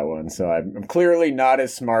read that one, so I'm clearly not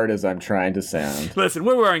as smart as I'm trying to sound. Listen,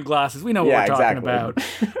 we're wearing glasses. We know what we're talking about.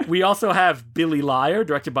 We also have Billy Liar,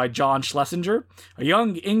 directed by John Schlesinger. A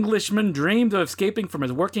young Englishman dreams of escaping from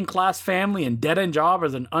his working-class family and dead-end job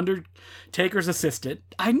as an undertaker's assistant.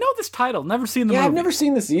 I know this title. Never seen the movie. I've never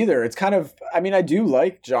seen this either. It's kind of... I mean, I do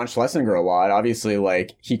like John Schlesinger a lot. Obviously,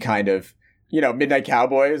 like, he kind of... You know, Midnight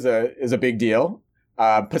Cowboy is a big deal.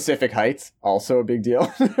 Pacific Heights, also a big deal.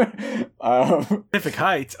 Pacific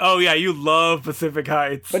Heights. Oh, yeah, you love Pacific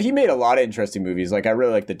Heights. But he made a lot of interesting movies. Like, I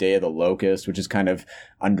really like The Day of the Locust, which is kind of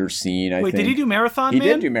underseen, I think. Wait, did he do Marathon Man? He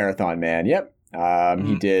did do Marathon Man, yep.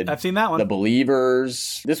 He did I've seen that one. The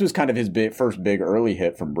Believers. This was kind of his first big early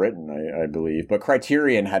hit from Britain, I believe. But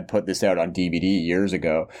Criterion had put this out on DVD years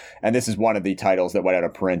ago. And this is one of the titles that went out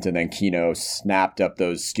of print. And then Kino snapped up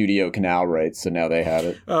those studio canal rights. So now they have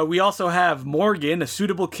it. We also have Morgan, A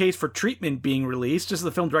Suitable Case for Treatment, being released. This is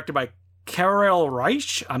a film directed by Karel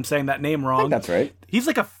Reich. I'm saying that name wrong. I think that's right. He's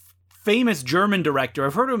like a famous German director.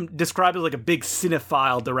 I've heard him described as like a big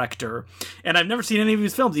cinephile director, and I've never seen any of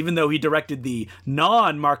his films, even though he directed the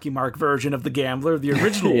non-Marky Mark version of The Gambler, the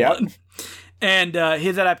original one, and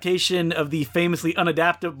his adaptation of the famously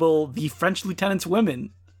unadaptable The French Lieutenant's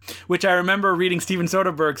Women, which I remember reading Steven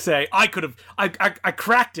Soderbergh say, I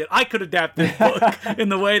cracked it. I could adapt this book in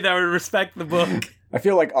the way that I would respect the book. I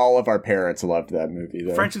feel like all of our parents loved that movie,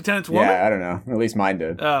 though. French Lieutenant's Woman? Yeah, I don't know. At least mine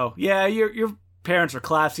did. Oh, yeah, your parents are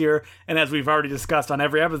classier, and as we've already discussed on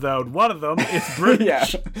every episode, one of them is British. Yeah,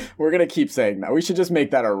 we're gonna keep saying that. We should just make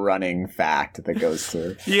that a running fact that goes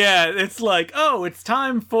through. Yeah, it's like, oh, it's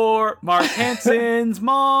time for Mark Hansen's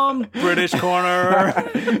mom, British Corner.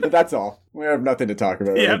 That's all. We have nothing to talk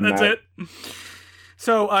about. Yeah, that's it.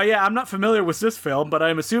 So, I'm not familiar with this film, but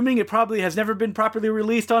I'm assuming it probably has never been properly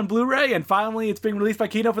released on Blu-ray, and finally it's being released by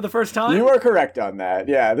Kino for the first time. You are correct on that.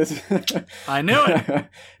 Yeah, this is... I knew it.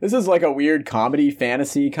 This is like a weird comedy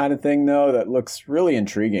fantasy kind of thing, though, that looks really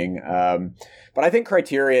intriguing. But I think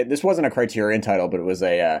Criterion... This wasn't a Criterion title, but it was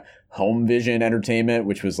a Home Vision Entertainment,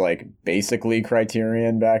 which was like basically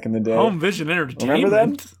Criterion back in the day. Home Vision Entertainment? Remember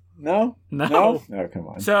them? No? No. Oh, come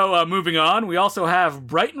on. So, moving on, we also have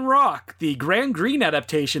Brighton Rock, the Graham Greene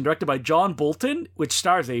adaptation directed by John Bolton, which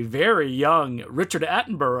stars a very young Richard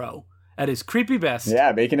Attenborough at his creepy best.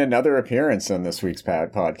 Yeah, making another appearance on this week's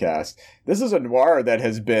podcast. This is a noir that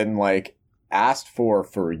has been, like, asked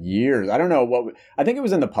for years. I don't know what... I think it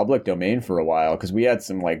was in the public domain for a while, because we had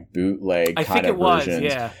some, like, bootleg kind of versions.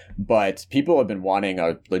 Yeah. But people have been wanting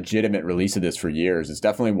a legitimate release of this for years. It's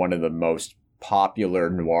definitely one of the most popular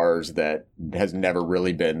noirs that has never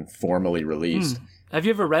really been formally released. Have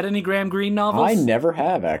you ever read any Graham Greene novels? I never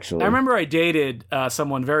have, actually. I remember I dated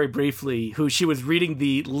someone very briefly who she was reading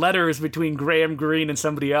the letters between Graham Greene and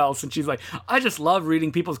somebody else, and she's like, I just love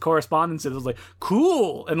reading people's correspondences. I was like,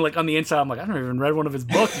 cool. And like on the inside, I'm like, I never even read one of his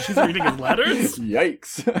books, and she's reading his letters?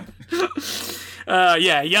 Yikes.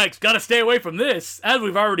 Yikes. Gotta stay away from this. As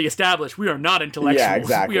we've already established, we are not intellectuals. Yeah,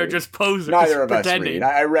 exactly. We are just posers. Neither of pretending.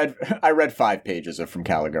 us read. I read 5 pages of From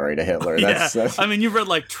Caligari to Hitler. That's... I mean, you've read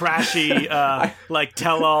like trashy, like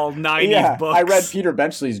tell-all 90s books. I read Peter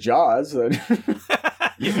Benchley's Jaws.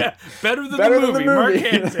 Yeah, better than the movie. Mark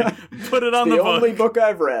Hansen. Put it on the book. The only book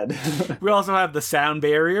I've read. We also have The Sound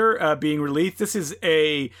Barrier being released. This is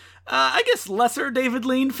a, I guess, lesser David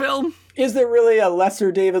Lean film. Is there really a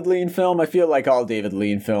lesser David Lean film? I feel like all David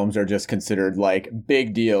Lean films are just considered, like,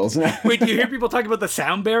 big deals. Wait, do you hear people talk about The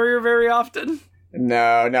Sound Barrier very often?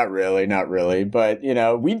 No, not really. But, you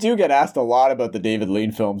know, we do get asked a lot about the David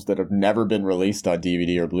Lean films that have never been released on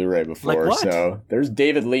DVD or Blu-ray before. Like what? So there's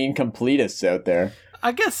David Lean completists out there.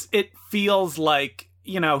 I guess it feels like,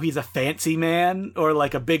 you know, he's a fancy man or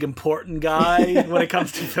like a big important guy when it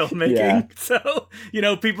comes to filmmaking. Yeah. So, you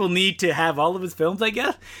know, people need to have all of his films, I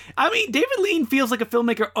guess. I mean, David Lean feels like a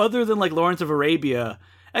filmmaker other than like Lawrence of Arabia.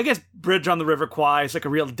 I guess Bridge on the River Kwai is like a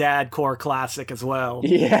real dad core classic as well.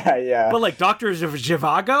 Yeah. But like Dr.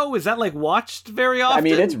 Zhivago, is that like watched very often? I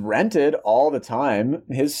mean, it's rented all the time.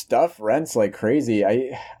 His stuff rents like crazy.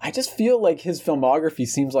 I just feel like his filmography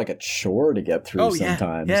seems like a chore to get through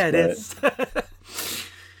sometimes. Yeah, it is.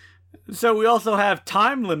 So we also have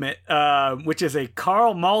Time Limit, which is a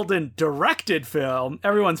Carl Malden directed film.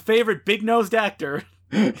 Everyone's favorite big-nosed actor.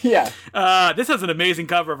 Yeah. This has an amazing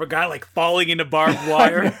cover of a guy like falling into barbed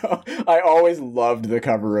wire. I always loved the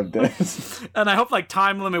cover of this. And I hope like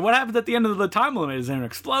Time Limit. What happens at the end of the Time Limit? Is there an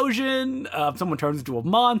explosion? Someone turns into a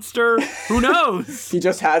monster? Who knows? He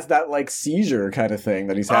just has that like seizure kind of thing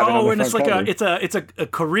that he's having. On the and front it's cover. it's a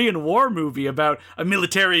Korean War movie about a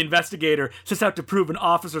military investigator sets out to prove an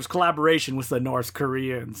officer's collaboration with the North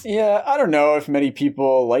Koreans. Yeah, I don't know if many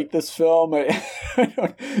people like this film.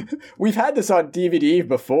 We've had this on DVD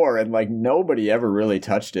before, and like nobody ever really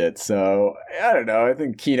touched it. So I don't know. I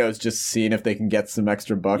think Kino's just seeing if they can get some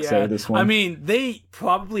extra bucks out of this one. I mean, they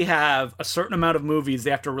probably have a certain amount of movies they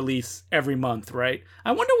have to release every month, right?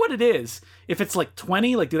 I wonder what it is. If it's like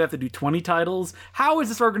 20, like do they have to do 20 titles? How is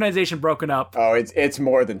this organization broken up? Oh, it's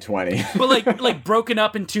more than 20. But like broken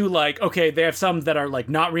up into like, okay, they have some that are like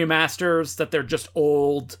not remasters, that they're just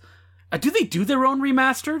old. Do they do their own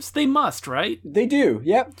remasters? They must, right? They do,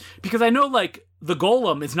 yep. Because I know like the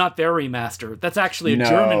Golem is not their remaster. That's actually a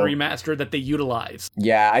German remaster that they utilize.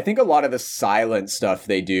 Yeah, I think a lot of the silent stuff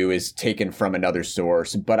they do is taken from another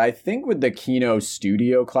source. But I think with the Kino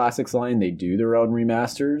Studio Classics line, they do their own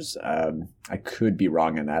remasters. I could be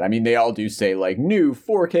wrong on that. I mean, they all do say like new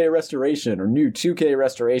 4K restoration or new 2K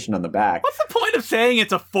restoration on the back. What's the point of saying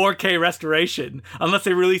it's a 4K restoration unless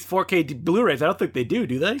they release 4K Blu-rays? I don't think they do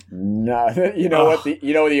they? No, you know what?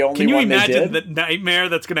 The only one they did? Can you imagine the nightmare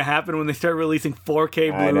that's going to happen when they start releasing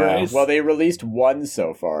 4K Blu-rays? Well, they released one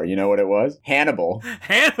so far. You know what it was? Hannibal.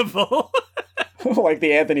 Like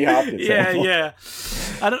the Anthony Hopkins. Yeah.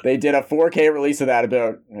 They did a 4K release of that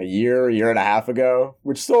about a year and a half ago,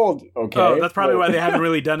 which sold okay. Oh, that's probably why they haven't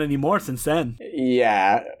really done any more since then.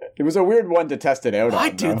 Yeah. It was a weird one to test it out on. Why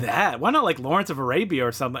do that? Why not like Lawrence of Arabia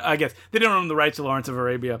or something? I guess they don't own the rights to Lawrence of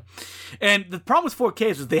Arabia. And the problem with 4K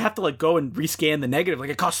is they have to like go and rescan the negative. Like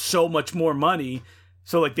it costs so much more money.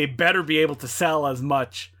 So like they better be able to sell as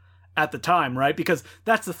much at the time, right? Because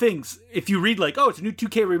that's the thing. If you read like, oh, it's a new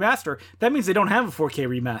 2K remaster, that means they don't have a 4K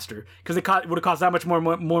remaster because it would have cost that much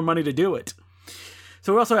more money to do it.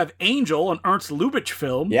 So we also have Angel, an Ernst Lubitsch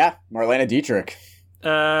film. Yeah, Marlene Dietrich.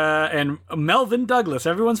 And Melvin Douglas,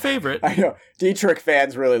 everyone's favorite. I know. Dietrich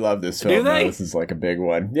fans really love this film. Do they? This is like a big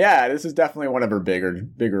one. Yeah, this is definitely one of her bigger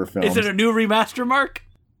films. Is it a new remaster, Mark?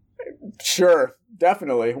 Sure.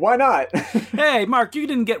 Definitely. Why not? Hey, Mark, you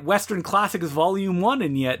didn't get Western Classics Volume 1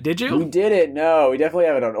 in yet, did you? We didn't. No, we definitely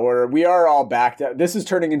have it on order. We are all backed up. This is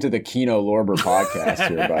turning into the Kino Lorber podcast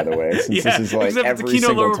here, by the way. Since this is like except every the Kino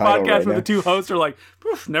single Lorber title podcast right where now. the two hosts are like,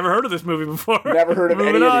 never heard of this movie before. Never heard of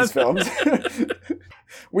any of these films. films.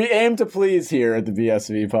 We aim to please here at the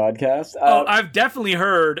BSV podcast. I've definitely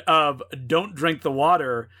heard of Don't Drink the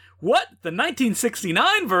Water. What? The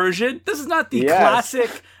 1969 version? This is not the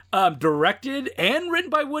classic... directed and written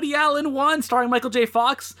by Woody Allen one, starring Michael J.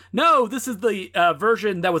 Fox. No, this is the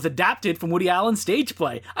version that was adapted from Woody Allen's stage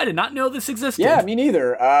play. I did not know this existed. Yeah, me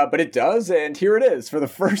neither. But it does, and here it is for the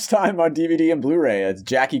first time on DVD and Blu-ray. It's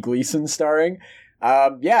Jackie Gleason starring.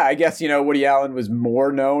 I guess, Woody Allen was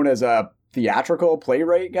more known as a theatrical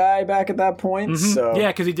playwright guy back at that point. Mm-hmm. So yeah,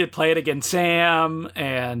 because he did Play It Again Sam,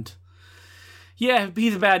 and... yeah,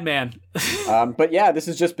 he's a bad man. But yeah, this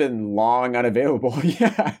has just been long unavailable.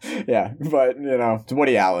 yeah. But, it's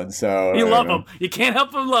Woody Allen, so... You love him. You can't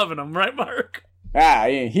help from loving him, right, Mark?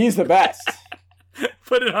 He's the best.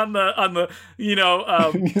 Put it on the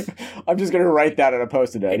I'm just going to write that on a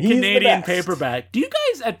Post-it note. Canadian paperback. Do you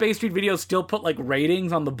guys at Bay Street Video still put, like,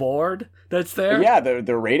 ratings on the board that's there? Yeah,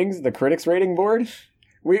 the ratings, the critics rating board.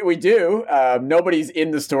 We do. Nobody's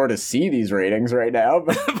in the store to see these ratings right now.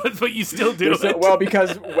 But you still do it. Well,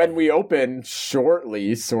 because when we open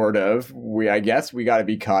shortly, sort of, I guess we got to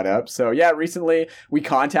be caught up. So yeah, recently we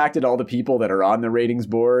contacted all the people that are on the ratings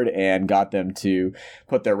board and got them to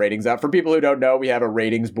put their ratings up. For people who don't know, we have a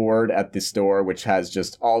ratings board at the store, which has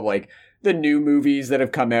just all like the new movies that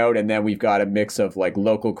have come out, and then we've got a mix of like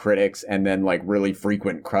local critics and then like really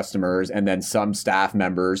frequent customers and then some staff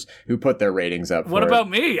members who put their ratings up. What about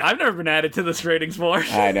me? I've never been added to this ratings board.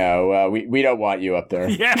 I know. We don't want you up there.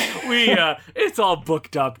 Yeah, it's all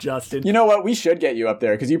booked up, Justin. You know what? We should get you up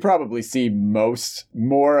there because you probably see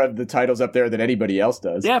more of the titles up there than anybody else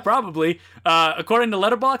does. Yeah, probably. According to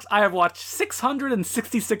Letterboxd, I have watched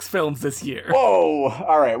 666 films this year. Whoa!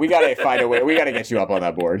 All right, we gotta find a way. We gotta get you up on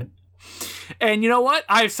that board. And you know what?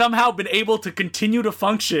 I've somehow been able to continue to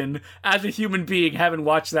function as a human being, having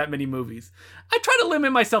watched that many movies. I try to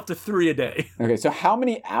limit myself to 3 a day. Okay, so how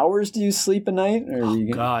many hours do you sleep a night?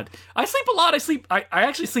 God. I sleep a lot. I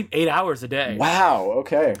actually sleep 8 hours a day. Wow,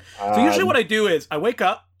 okay. So usually what I do is I wake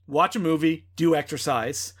up, watch a movie, do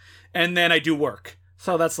exercise, and then I do work.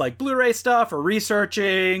 So that's like Blu-ray stuff or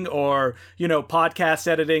researching or, podcast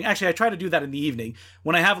editing. Actually, I try to do that in the evening.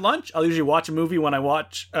 When I have lunch, I'll usually watch a movie when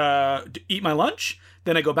I eat my lunch.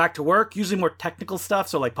 Then I go back to work, usually more technical stuff.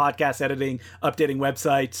 So like podcast editing, updating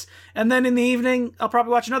websites. And then in the evening, I'll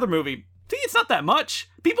probably watch another movie. See, it's not that much.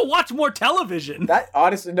 People watch more television. That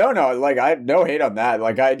honestly, no, like I have no hate on that.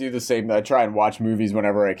 Like I do the same. I try and watch movies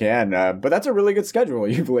whenever I can. But that's a really good schedule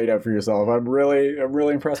you've laid out for yourself. I'm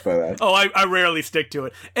really impressed by that. Oh, I rarely stick to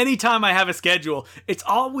it. Anytime I have a schedule, it's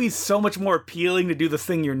always so much more appealing to do the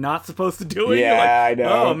thing you're not supposed to do. Yeah, I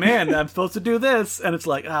know. Oh man, I'm supposed to do this, and it's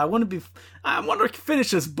like I want to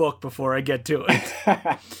finish this book before I get to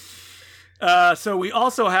it. So we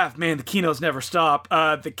also have, the Kinos never stop,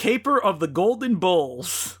 The Caper of the Golden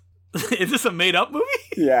Bulls. Is this a made-up movie?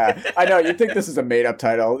 Yeah, I know. You'd think this is a made-up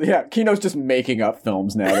title. Yeah, Kino's just making up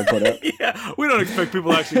films now to put it. Yeah, we don't expect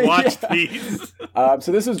people to actually watch these.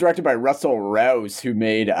 So this was directed by Russell Rouse, who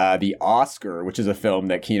made The Oscar, which is a film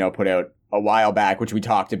that Kino put out a while back, which we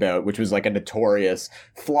talked about, which was like a notorious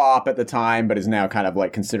flop at the time, but is now kind of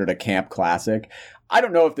like considered a camp classic. I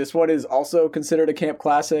don't know if this one is also considered a camp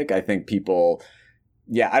classic. I think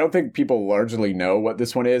I don't think people largely know what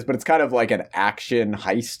this one is, but it's kind of like an action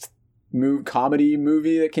heist comedy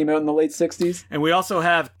movie that came out in the late 60s. And we also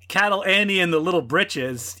have Cattle Annie and the Little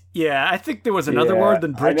Britches. Yeah, I think there was another word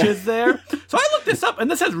than britches there. So I looked this up,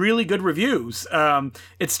 and this has really good reviews.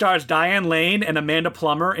 It stars Diane Lane and Amanda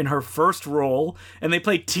Plummer in her first role, and they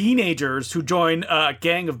play teenagers who join a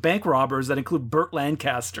gang of bank robbers that include Burt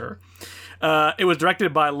Lancaster. It was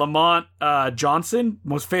directed by Lamont Johnson,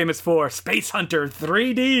 most famous for Space Hunter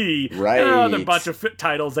 3D. Right. There are a bunch of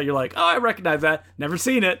titles that you're like, oh, I recognize that. Never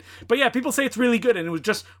seen it. But yeah, people say it's really good, and it was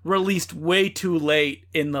just released way too late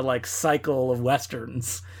in the cycle of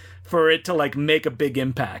Westerns for it to make a big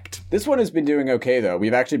impact. This one has been doing okay, though.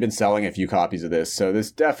 We've actually been selling a few copies of this, so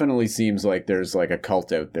this definitely seems like there's a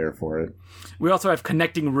cult out there for it. We also have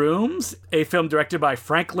Connecting Rooms, a film directed by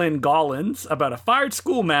Franklin Gollins about a fired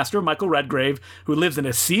schoolmaster, Michael Redgrave, who lives in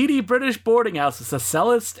a seedy British boarding house as a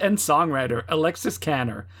cellist and songwriter, Alexis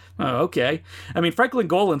Canner. Oh, okay. Franklin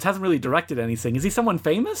Gollins hasn't really directed anything. Is he someone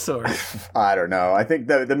famous, or? I don't know. I think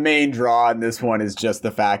the main draw in this one is just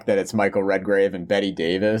the fact that it's Michael Redgrave and Bette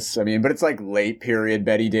Davis. But it's late period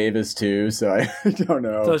Bette Davis, too, so I don't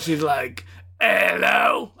know. So she's like,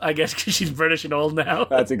 hello, I guess because she's British and old now.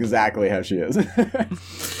 That's exactly how she is.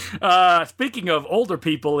 Speaking of older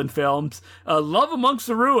people in films, Love Amongst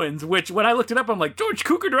the Ruins, which when I looked it up, I'm like, George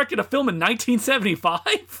Cukor directed a film in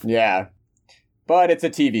 1975? Yeah, but it's a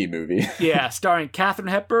TV movie. Yeah, starring Katharine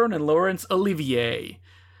Hepburn and Laurence Olivier.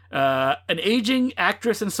 An aging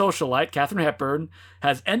actress and socialite, Katharine Hepburn,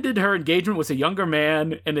 has ended her engagement with a younger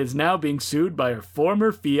man and is now being sued by her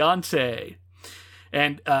former fiancé.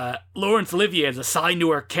 And Laurence Olivier is assigned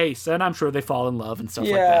to her case, and I'm sure they fall in love and stuff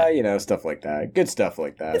like that. Yeah, stuff like that. Good stuff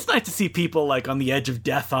like that. It's nice to see people on the edge of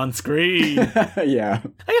death on screen. Yeah.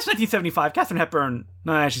 I guess 1975, Katharine Hepburn,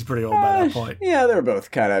 she's pretty old by that point. Yeah, they're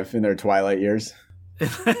both kind of in their twilight years.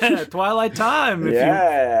 Twilight time. We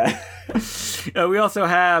also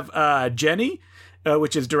have Jenny,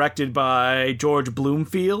 which is directed by George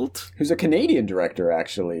Bloomfield. Who's a Canadian director,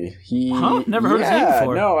 actually. Never heard his name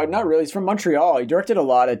before. No, not really. He's from Montreal. He directed a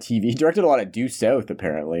lot of TV. He directed a lot of Due South,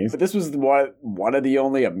 apparently. But this was one of the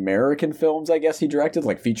only American films, I guess, he directed,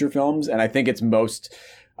 feature films. And I think it's most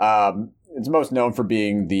known for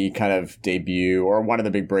being the kind of debut or one of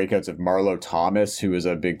the big breakouts of Marlo Thomas, who was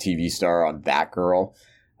a big TV star on That Girl.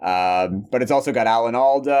 But it's also got Alan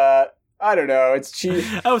Alda. I don't know. It's cheap.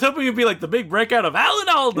 I was hoping it'd be the big breakout of Alan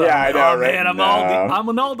Alda. Yeah, I know, right? Man, I'm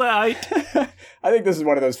an Aldaite. I think this is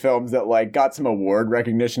one of those films that got some award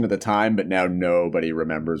recognition at the time, but now nobody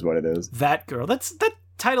remembers what it is. That Girl. That's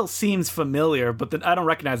title seems familiar, but I don't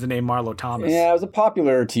recognize the name Marlo Thomas. Yeah, it was a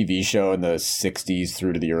popular TV show in the 60s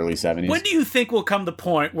through to the early 70s. When do you think will come the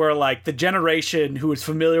point where, like, the generation who is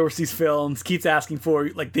familiar with these films keeps asking for,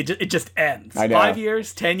 like, it just ends? I know. 5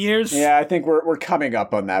 years? 10 years? Yeah, I think we're coming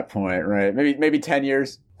up on that point, right? Maybe 10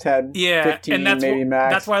 years. 10, yeah, 15, and that's maybe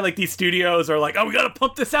max. That's why, like, these studios are like, oh, we gotta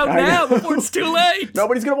pump this out now before it's too late.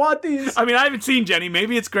 Nobody's gonna want these. I mean, I haven't seen Jenny.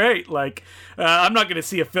 Maybe it's great. Like, I'm not gonna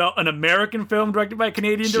see an American film directed by a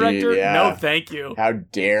Canadian director. Yeah. No, thank you. How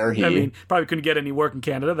dare he? I mean, probably couldn't get any work in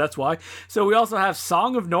Canada. That's why. So we also have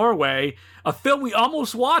Song of Norway, a film we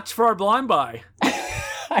almost watched for our blind buy.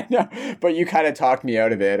 I know, but you kind of talked me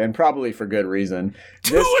out of it, and probably for good reason.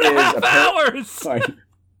 2.5 hours.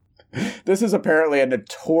 This is apparently a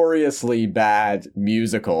notoriously bad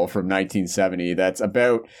musical from 1970 that's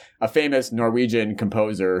about a famous Norwegian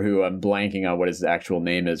composer who I'm blanking on what his actual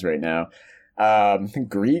name is right now.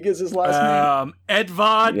 Grieg is his last name?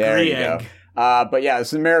 Edvard Grieg. But yeah,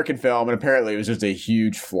 it's an American film, and apparently it was just a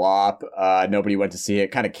huge flop. Nobody went to see it.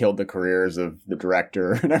 Kind of killed the careers of the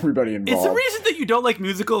director and everybody involved. Is the reason that you don't like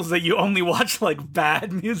musicals that you only watch, like,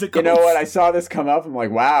 bad musicals? You know what? I saw this come up. I'm like,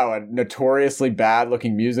 wow, a notoriously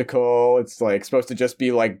bad-looking musical. It's, like, supposed to just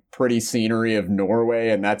be, like, pretty scenery of Norway,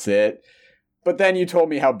 and that's it. But then you told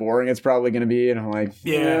me how boring it's probably going to be, and I'm like,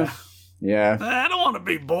 yeah. I don't want to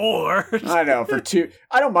be bored. I know.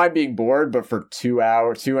 I don't mind being bored, but for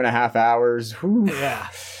 2.5 hours. Whew, yeah.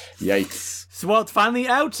 Yikes. So, well, it's finally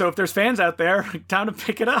out, so if there's fans out there, time to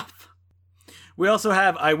pick it up. We also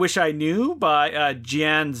have I Wish I Knew by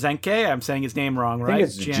Jian Zenke. I'm saying his name wrong, right? I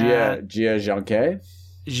think it's Jia Zhangke.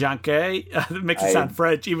 Zhangke. That makes it sound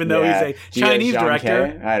French, even though he's a Chinese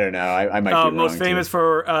director. I don't know. I might be wrong. Most famous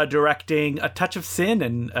for directing A Touch of Sin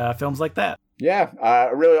and films like that. Yeah,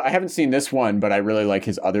 I haven't seen this one, but I really like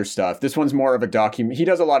his other stuff. This one's more of a he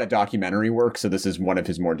does a lot of documentary work, so this is one of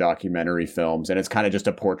his more documentary films, and it's kind of just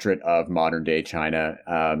a portrait of modern day China.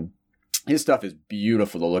 His stuff is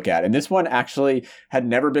beautiful to look at, and this one actually had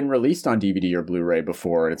never been released on DVD or Blu-ray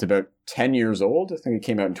before, and it's about 10 years old. I think it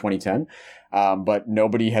came out in 2010. But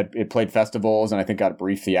it played festivals, and I think got a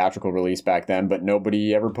brief theatrical release back then, but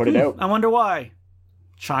nobody ever put it out. I wonder why.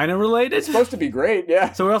 China related? It's supposed to be great,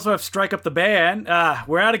 yeah. So we also have Strike Up the Band.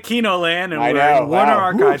 We're out of Kino land, and we're in Warner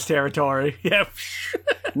Archives territory. Yeah.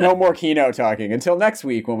 No more Kino talking until next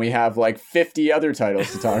week when we have like 50 other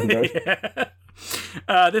titles to talk about.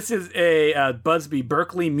 Yeah. This is a Busby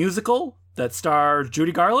Berkeley musical that stars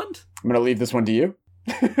Judy Garland. I'm going to leave this one to you.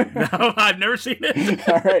 No, I've never seen it.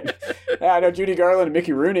 All right. Yeah, I know Judy Garland and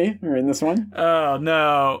Mickey Rooney are in this one. Oh,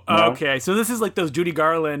 no. Okay, so this is like those Judy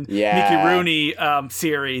Garland, Mickey Rooney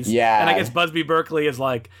series. Yeah. And I guess Busby Berkeley is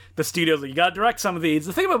like the studio's like, you gotta direct some of these.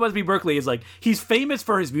 The thing about Busby Berkeley is like, he's famous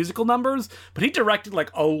for his musical numbers, but he directed like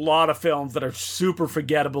a lot of films that are super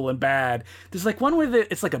forgettable and bad. There's like one where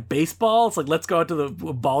it's like a baseball. It's like, let's go out to the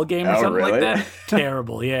ball game or something like that.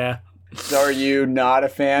 Terrible, yeah. So are you not a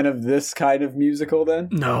fan of this kind of musical then?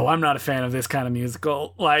 No, I'm not a fan of this kind of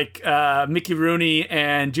musical. Like Mickey Rooney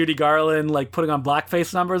and Judy Garland like putting on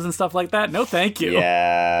blackface numbers and stuff like that. No, thank you.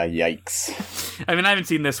 Yeah, yikes. I mean, I haven't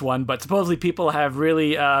seen this one, but supposedly people have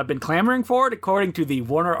really been clamoring for it, according to the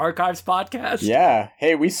Warner Archives podcast. Yeah.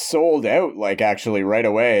 Hey, we sold out like actually right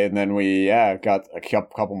away, and then we got a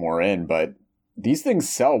couple more in, but these things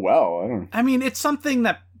sell well. I mean, it's something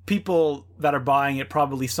that people that are buying it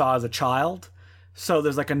probably saw as a child, so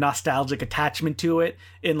there's like a nostalgic attachment to it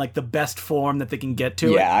in like the best form that they can get to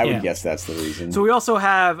it. Yeah, I would guess that's the reason. So we also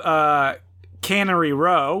have Cannery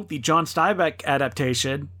Row, the John Steinbeck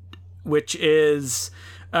adaptation, which is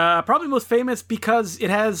probably most famous because it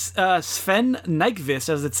has Sven Nykvist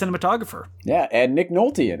as its cinematographer. Yeah, and Nick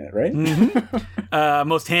Nolte in it, right? Mm-hmm.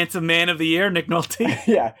 Most handsome man of the year, Nick Nolte.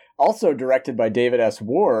 Yeah. Also directed by David S.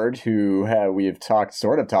 Ward, who we have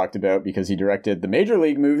sort of talked about because he directed the Major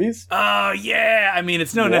League movies. Oh, yeah. I mean,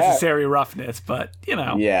 it's no necessary roughness, but, you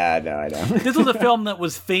know. Yeah, no, I know. This was a film that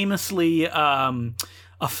was famously a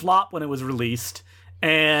flop when it was released,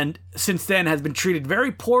 and since then has been treated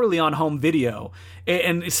very poorly on home video,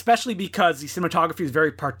 and especially because the cinematography is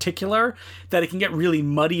very particular, that it can get really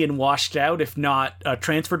muddy and washed out if not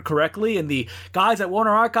transferred correctly. And the guys at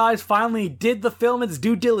Warner Archives finally did the film its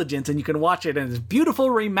due diligence, and you can watch it in its beautiful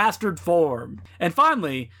remastered form. And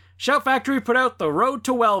finally, Shout Factory put out The Road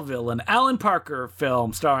to Wellville, an Alan Parker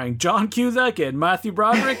film starring John Cusack and Matthew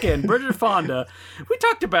Broderick and Bridget Fonda. We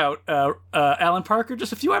talked about Alan Parker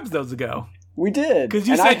just a few episodes ago. We did. Because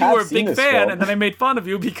you said you were a big fan, and then I made fun of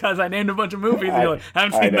you because I named a bunch of movies, and you're like, I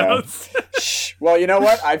haven't seen those. Shh. Well, you know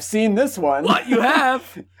what? I've seen this one. What? You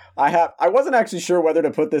have? I wasn't actually sure whether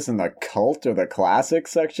to put this in the cult or the classic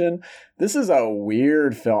section. This is a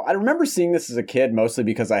weird film. I remember seeing this as a kid, mostly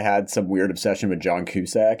because I had some weird obsession with John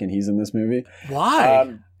Cusack, and he's in this movie.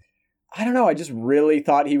 Why? I don't know. I just really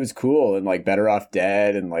thought he was cool and like Better Off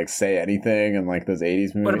Dead and like Say Anything and like those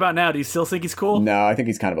 80s movies. What about now? Do you still think he's cool? No, I think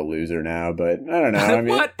he's kind of a loser now, but I don't know. I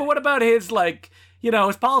mean, What? But what about his like,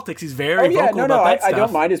 his politics? He's very vocal about that stuff. I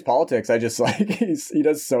don't mind his politics. I just like he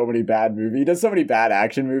does so many bad movies. He does so many bad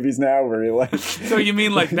action movies now where he like. So you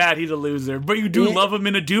mean like that? He's a loser, but you do love him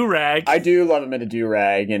in a do-rag. I do love him in a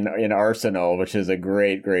do-rag in Arsenal, which is a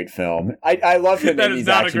great film. I love him in these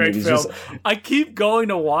action movies. That is not a great film. I keep going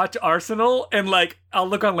to watch Arsenal and like I'll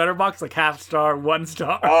look on Letterboxd like 0.5 star, 1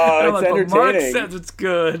 star. Oh, it's entertaining. Mark says it's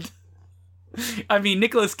good. I mean,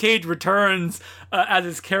 Nicolas Cage returns as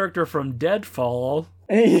his character from Deadfall.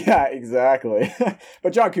 Yeah, exactly.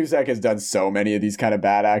 But John Cusack has done so many of these kind of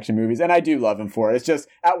bad action movies, and I do love him for it. It's just,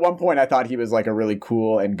 at one point, I thought he was like a really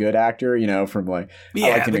cool and good actor, from like...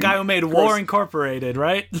 Yeah, the guy who made War Incorporated,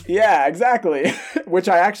 right? Yeah, exactly. Which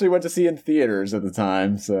I actually went to see in theaters at the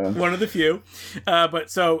time, so... One of the few.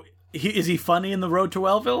 Is he funny in The Road to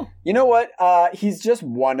Wellville? You know what? He's just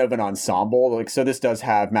one of an ensemble. Like, so this does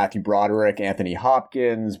have Matthew Broderick, Anthony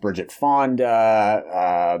Hopkins, Bridget Fonda,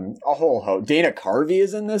 a whole host. Dana Carvey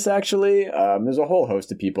is in this, actually. There's a whole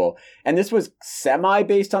host of people. And this was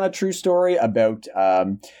semi-based on a true story about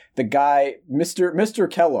the guy, Mr.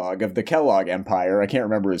 Kellogg of the Kellogg Empire. I can't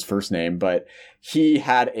remember his first name, but he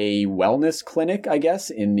had a wellness clinic, I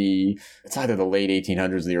guess, it's either the late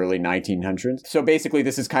 1800s or the early 1900s. So basically,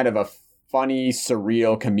 this is kind of a funny,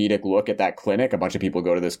 surreal, comedic look at that clinic. A bunch of people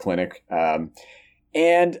go to this clinic.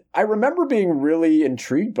 And I remember being really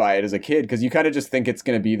intrigued by it as a kid, because you kind of just think it's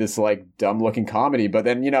going to be this like dumb-looking comedy. But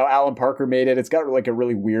then, Alan Parker made it. It's got like a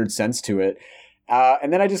really weird sense to it.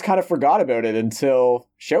 And then I just kind of forgot about it until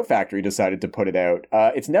Shout Factory decided to put it out.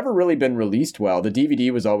 It's never really been released well. The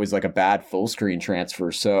DVD was always like a bad full screen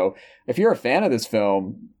transfer. So if you're a fan of this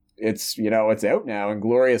film, it's out now in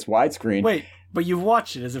glorious widescreen. Wait, but you've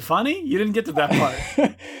watched it. Is it funny? You didn't get to that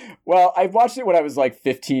part. Well, I watched it when I was like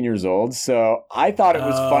 15 years old. So I thought it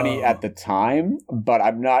was funny at the time, but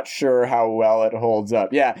I'm not sure how well it holds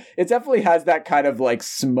up. Yeah, it definitely has that kind of like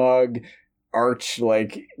smug arch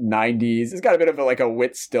like 90s. It's got a bit of a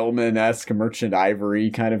Whit Stillman-esque Merchant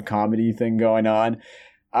Ivory kind of comedy thing going on.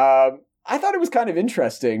 I thought it was kind of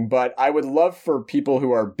interesting, but I would love for people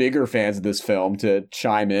who are bigger fans of this film to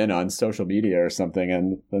chime in on social media or something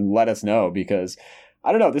and let us know, because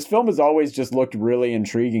I don't know, this film has always just looked really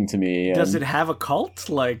intriguing to me. Does it have a cult?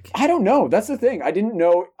 I don't know. That's the thing. I don't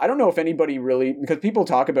know if anybody really, because people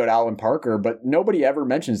talk about Alan Parker, but nobody ever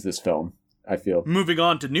mentions this film, I feel. Moving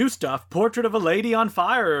on to new stuff, Portrait of a Lady on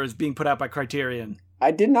Fire is being put out by Criterion.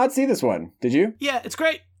 I did not see this one. Did you? Yeah, it's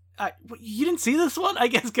great. You didn't see this one? I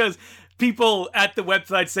guess because people at the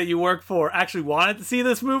websites that you work for actually wanted to see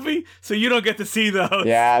this movie, so you don't get to see those.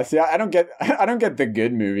 Yeah, see, I don't get the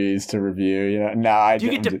good movies to review. No, Do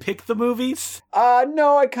you get to pick the movies?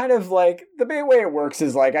 No, I kind of the way it works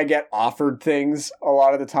is I get offered things a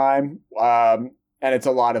lot of the time. And it's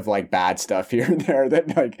a lot of bad stuff here and there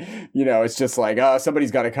that it's just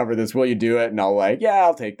somebody's got to cover this. Will you do it? And I'll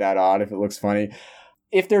I'll take that on if it looks funny.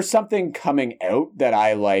 If there's something coming out that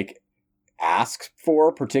I ask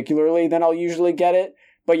for particularly, then I'll usually get it.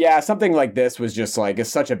 But yeah, something like this was just it's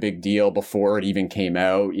such a big deal before it even came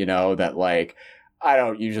out, that I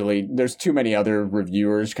don't usually, there's too many other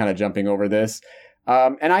reviewers kind of jumping over this.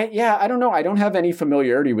 And I don't know. I don't have any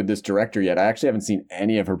familiarity with this director yet. I actually haven't seen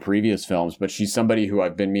any of her previous films, but she's somebody who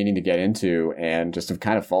I've been meaning to get into and just have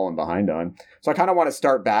kind of fallen behind on. So I kind of want to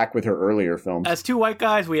start back with her earlier films. As two white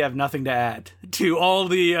guys, we have nothing to add to all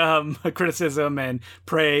the criticism and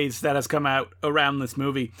praise that has come out around this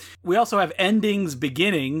movie. We also have Endings,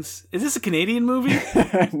 Beginnings. Is this a Canadian movie?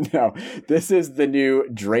 No, this is the new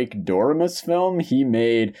Drake Doremus film. He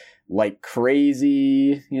made Like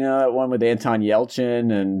Crazy, that one with Anton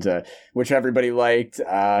Yelchin, and which everybody liked.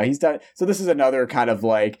 He's done. So this is another kind of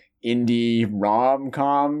indie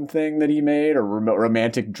rom-com thing that he made, or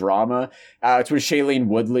romantic drama. It's with Shailene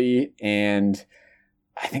Woodley and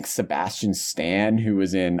I think Sebastian Stan, who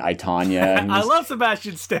was in I, Tonya. I love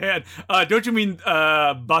Sebastian Stan. Don't you mean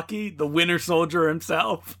Bucky, the Winter Soldier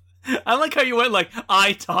himself? I like how you went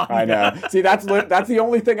I, Tonya. I know. See, that's the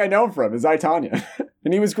only thing I know him from is I, Tonya.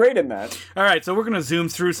 And he was great in that. All right, so we're going to zoom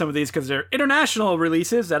through some of these because they're international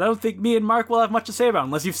releases that I don't think me and Mark will have much to say about,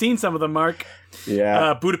 unless you've seen some of them, Mark.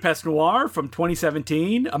 Yeah. Budapest Noir from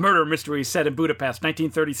 2017, a murder mystery set in Budapest,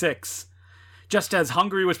 1936. just as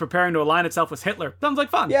Hungary was preparing to align itself with Hitler. Sounds like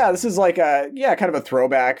fun. Yeah, this is like kind of a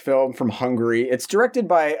throwback film from Hungary. It's directed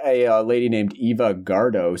by a lady named Eva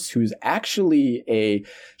Gardos, who's actually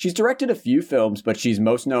she's directed a few films, but she's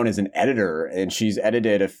most known as an editor, and she's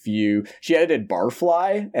edited she edited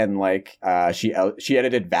Barfly, and like, she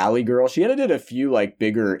edited Valley Girl. She edited a few like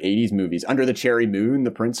bigger 80s movies, Under the Cherry Moon,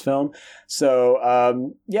 the Prince film.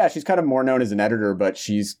 So, she's kind of more known as an editor, but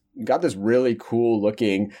she's got this really cool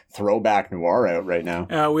looking throwback noir out right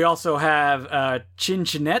now. We also have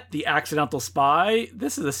CHICHINETTE, The Accidental Spy.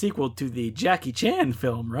 This is a sequel to the Jackie Chan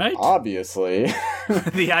film, right? Obviously.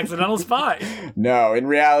 The Accidental Spy. No, in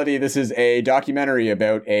reality, this is a documentary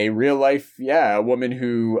about a real life, a woman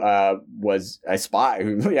who was a spy,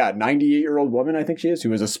 98-year-old woman, I think she is, who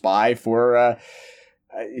was a spy for...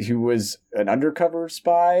 who was an undercover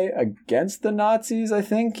spy against the Nazis, I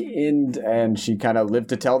think, and she kind of lived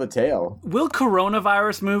to tell the tale. Will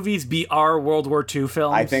coronavirus movies be our World War II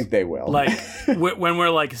films? I think they will. Like, when we're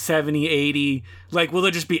like 70, 80, like, will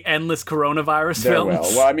there just be endless coronavirus there films?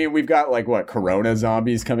 Will. Well, I mean, we've got, like, Corona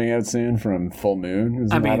Zombies coming out soon from Full Moon.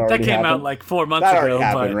 That came out like 4 months ago. That already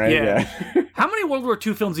happened, right? Yeah. How many World War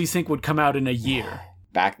II films do you think would come out in a year?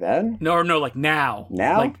 Back then? No, like now.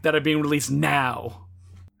 Now? Like, that are being released now.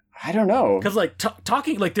 I don't know. Because, like,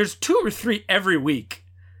 talking, like, there's 2 or 3 every week.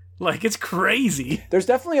 Like, it's crazy. There's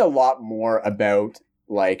definitely a lot more about,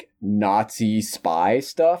 like, Nazi spy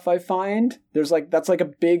stuff, I find. That's, like, a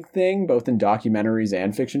big thing, both in documentaries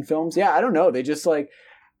and fiction films. Yeah, I don't know. They just, like,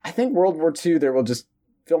 I think World War II,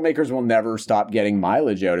 filmmakers will never stop getting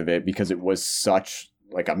mileage out of it because it was such...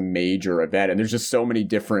 like a major event, and there's just so many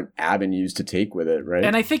different avenues to take with it, right?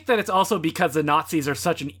 And I think that it's also because the Nazis are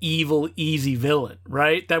such an evil, easy villain,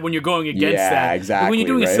 right? That when you're going against that, exactly, when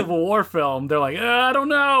you're doing right? a Civil War film, they're like, I don't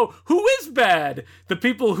know, who is bad? The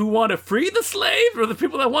people who want to free the slaves or the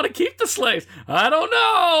people that want to keep the slaves? I don't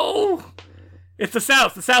know. It's the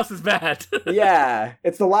South. The South is bad. Yeah.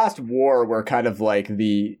 It's the last war where kind of like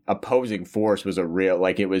the opposing force was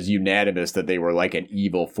it was unanimous that they were like an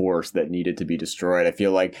evil force that needed to be destroyed. I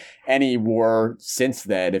feel like any war since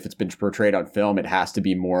then, if it's been portrayed on film, it has to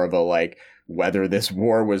be more of a like whether this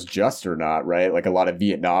war was just or not, right? Like a lot of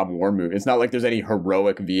Vietnam War movies. It's not like there's any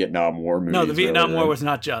heroic Vietnam War movies. No, the Vietnam War was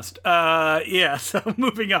not just. So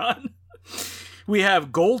moving on. We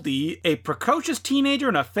have Goldie, a precocious teenager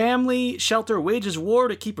in a family shelter, wages war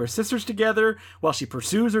to keep her sisters together while she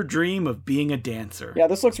pursues her dream of being a dancer. Yeah,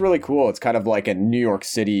 this looks really cool. It's kind of like a New York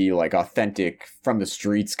City, like authentic from the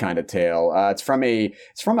streets kind of tale. It's from a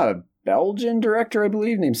Belgian director, I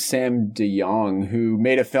believe, named Sam de Jong, who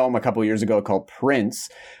made a film a couple years ago called Prince,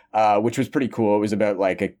 which was pretty cool. It was about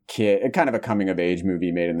like a kid, kind of a coming of age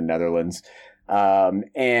movie made in the Netherlands.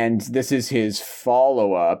 And this is his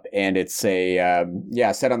follow-up, and it's set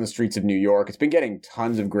on the streets of New York. It's been getting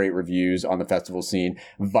tons of great reviews on the festival scene.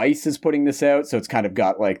 Vice is putting this out, so it's kind of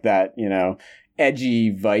got like that, edgy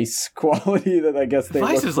Vice quality that I guess they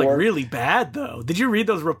Vice look is for. Like really bad though. Did you read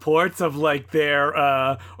those reports of like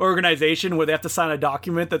their organization where they have to sign a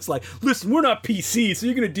document that's like, listen, we're not PC, so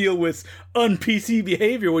you're going to deal with un-PC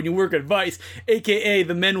behavior when you work at Vice, aka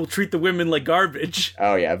the men will treat the women like garbage.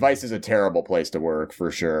 Oh yeah, Vice is a terrible place to work for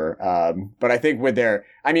sure. But I think with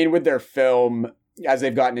their film, as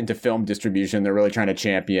they've gotten into film distribution, they're really trying to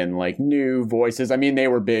champion like new voices. I mean, they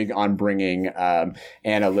were big on bringing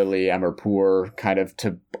Anna Lily Amirpour kind of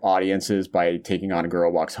to audiences by taking on A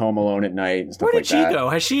Girl Walks Home Alone at Night and stuff like that. Where did she go?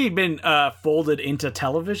 Has she been folded into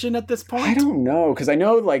television at this point? I don't know, because I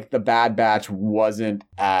know like The Bad Batch wasn't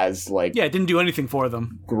as like... Yeah, it didn't do anything for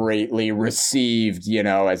them. ...greatly received,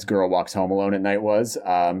 as Girl Walks Home Alone at Night was.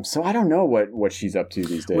 So I don't know what she's up to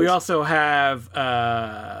these days. We also have...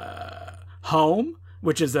 Home,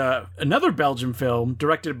 which is another Belgian film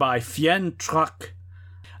directed by Fien Troch.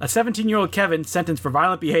 A 17-year-old Kevin sentenced for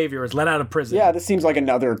violent behavior is let out of prison. Yeah, this seems like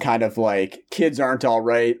another kind of like kids aren't all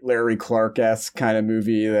right, Larry Clark-esque kind of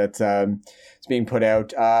movie that is being put out.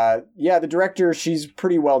 The director, she's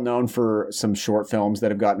pretty well known for some short films that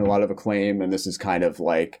have gotten a lot of acclaim, and this is kind of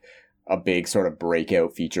like a big sort of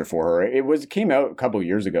breakout feature for her. It came out a couple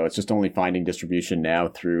years ago. It's just only finding distribution now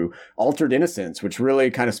through Altered Innocence, which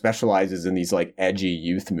really kind of specializes in these like edgy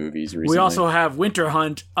youth movies recently. We also have Winter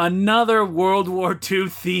Hunt, another World War II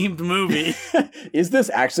themed movie. Is this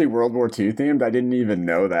actually World War II themed? I didn't even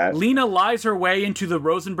know that. Lena lies her way into the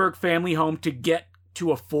Rosenberg family home to get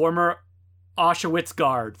to a former Auschwitz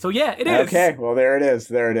guard. So yeah, it is. Okay, well there it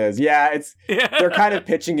is. Yeah, they're kind of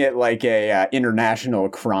pitching it like a international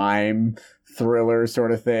crime thriller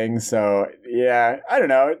sort of thing. So yeah, I don't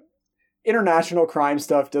know. International crime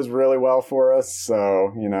stuff does really well for us.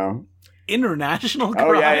 So international crime?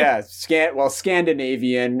 Oh, yeah.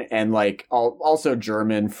 Scandinavian and like also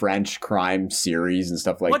German, French crime series and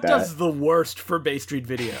stuff like what that. What does the worst for Bay Street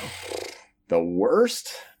Video? The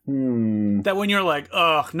worst? That when you're like,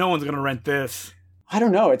 ugh, no one's going to rent this. I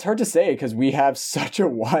don't know. It's hard to say because we have such a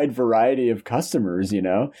wide variety of customers, you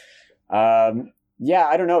know? Yeah,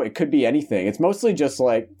 I don't know. It could be anything. It's mostly just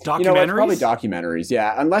like... Documentaries? You know, it's probably documentaries,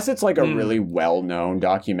 yeah. Unless it's like a really well-known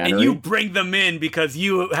documentary. And you bring them in because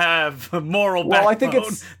you have a moral backbone I think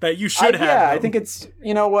it's, that you should have. Yeah, them. I think it's...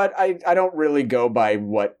 You know what? I don't really go by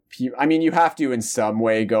what... I mean, you have to in some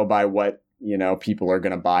way go by what, you know, people are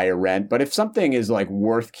going to buy or rent. But if something is like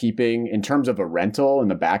worth keeping in terms of a rental in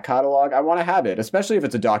the back catalog, I want to have it, especially if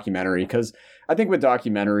it's a documentary. Because I think with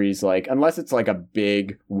documentaries, like, unless it's like a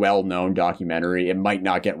big, well-known documentary, it might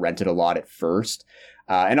not get rented a lot at first.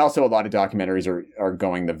 And also a lot of documentaries are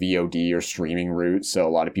going the VOD or streaming route. So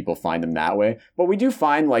a lot of people find them that way. But we do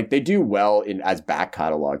find like they do well as back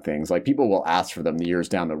catalog things. Like people will ask for them the years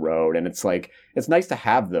down the road. And it's like, it's nice to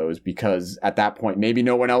have those because at that point, maybe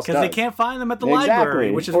no one else does. Because they can't find them at the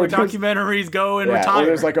library, which is where documentaries go and retire. Or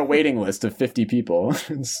there's like a waiting list of 50 people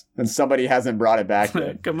and somebody hasn't brought it back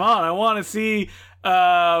yet. Come on, I want to see...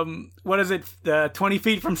 what is it? 20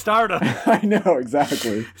 Feet from Stardom. I know,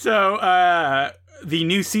 exactly. So, the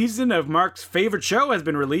new season of Mark's favorite show has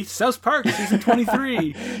been released, South Park, season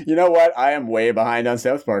 23. You know what? I am way behind on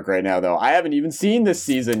South Park right now, though. I haven't even seen this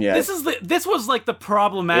season yet. This was like the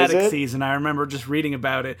problematic season. I remember just reading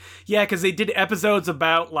about it. Yeah, because they did episodes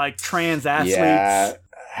about like trans athletes. Yeah.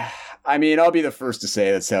 I mean, I'll be the first to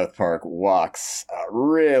say that South Park walks a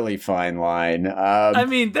really fine line. I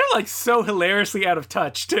mean, they're like so hilariously out of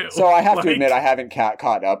touch, too. So I have to admit, I haven't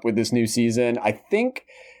caught up with this new season. I think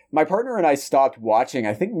my partner and I stopped watching,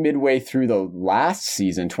 I think midway through the last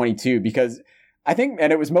season, 22, because I think,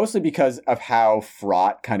 and it was mostly because of how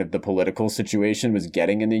fraught kind of the political situation was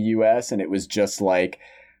getting in the US. And it was just like,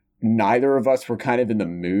 neither of us were kind of in the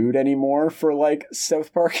mood anymore for like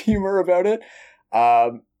South Park humor about it.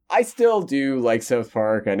 I still do like South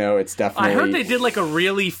Park. I know it's definitely... I heard they did like a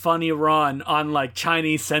really funny run on like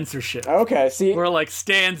Chinese censorship. Okay, see... Where like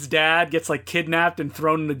Stan's dad gets like kidnapped and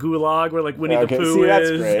thrown in the gulag where like Winnie the Pooh see, is. That's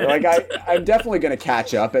great. Like I'm definitely going to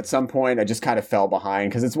catch up at some point. I just kind of fell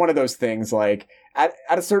behind because it's one of those things like at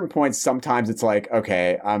a certain point, sometimes it's like,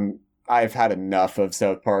 okay, I've had enough of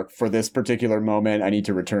South Park for this particular moment. I need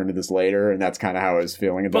to return to this later. And that's kind of how I was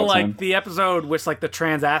feeling about it. But like the episode with like the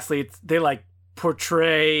trans athletes, they like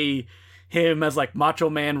portray him as like Macho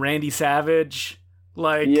Man Randy Savage.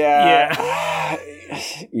 Like, yeah,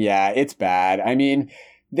 it's bad. I mean,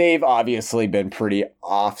 they've obviously been pretty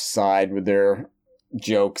offside with their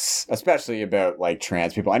jokes, especially about like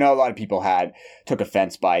trans people. I know a lot of people took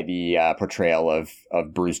offense by the portrayal of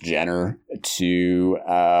Bruce Jenner or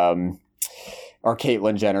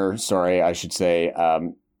Caitlyn Jenner, sorry, I should say,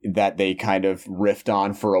 that they kind of riffed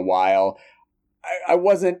on for a while. I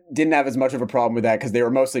didn't have as much of a problem with that because they were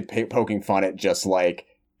mostly poking fun at just like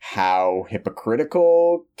how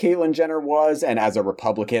hypocritical Caitlyn Jenner was, and as a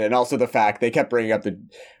Republican, and also the fact they kept bringing up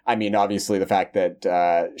obviously the fact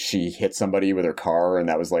that she hit somebody with her car, and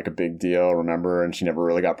that was like a big deal, remember? And she never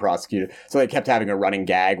really got prosecuted. So they kept having a running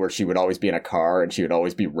gag where she would always be in a car and she would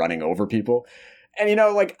always be running over people. And, you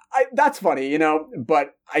know, like, that's funny, you know,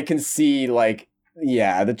 but I can see, like,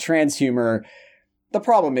 yeah, the trans humor. The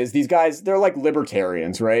problem is these guys, they're like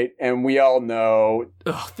libertarians, right? And we all know...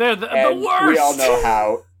 Ugh, they're the worst! We all know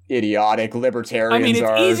how idiotic libertarians are. I mean,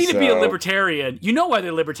 it's easy to be a libertarian. You know why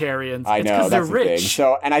they're libertarians. I know, it's because they're rich.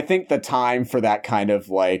 So, and I think the time for that kind of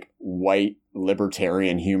like white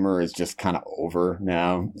libertarian humor is just kind of over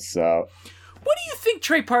now, so... What do you think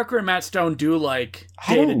Trey Parker and Matt Stone do, like,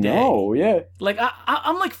 day to day? I don't know, yeah. Like,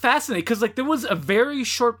 I'm like, fascinated, because, like, there was a very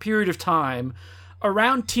short period of time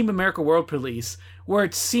around Team America World Police where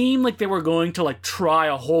it seemed like they were going to, like, try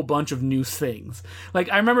a whole bunch of new things.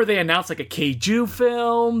 Like, I remember they announced, like, a Keiju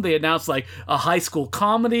film. They announced, like, a high school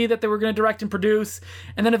comedy that they were going to direct and produce.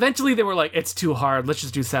 And then eventually they were like, it's too hard. Let's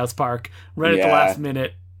just do South Park right at the last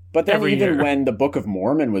minute. But then when the Book of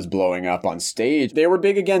Mormon was blowing up on stage, they were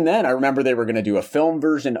big again then. I remember they were going to do a film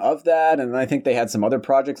version of that, and I think they had some other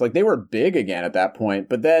projects. Like, they were big again at that point.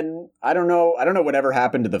 But then, I don't know whatever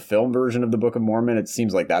happened to the film version of the Book of Mormon. It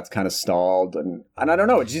seems like that's kind of stalled, and I don't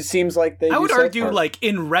know. It just seems like they... I would argue, like,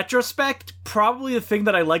 in retrospect, probably the thing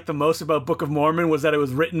that I liked the most about Book of Mormon was that it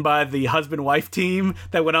was written by the husband-wife team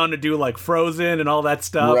that went on to do, like, Frozen and all that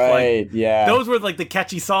stuff. Right, like, yeah. Those were, like, the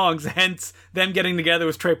catchy songs, hence them getting together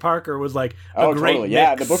with Trey Parker was like a great totally. mix.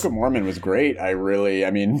 Yeah, the Book of Mormon was great.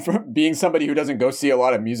 Being somebody who doesn't go see a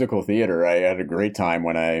lot of musical theater, I had a great time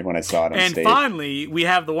when I saw it on stage. And finally, we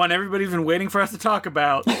have the one everybody's been waiting for us to talk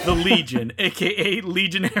about, The Legion, aka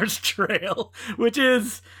Legionnaires' Trail, which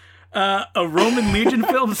is a Roman Legion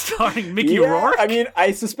film starring Mickey Rourke. I mean,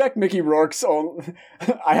 I suspect Mickey Rourke's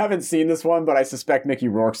I haven't seen this one, but I suspect Mickey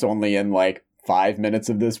Rourke's only in like 5 minutes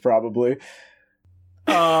of this, probably.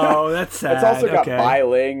 Oh, that's sad. It's also got Bai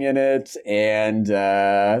Ling in it, and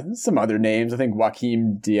some other names. I think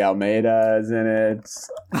Joaquin de Almeida is in it.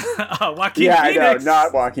 Joaquin Phoenix. I know,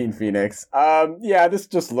 not Joaquin Phoenix. This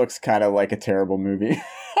just looks kind of like a terrible movie.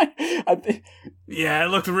 Yeah, it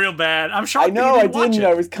looked real bad. I'm shocked. I know, I didn't.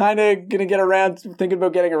 I was kind of thinking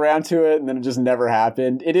about getting around to it, and then it just never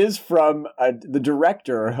happened. It is from the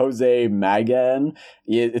director, Jose Magan.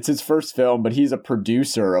 It's his first film, but he's a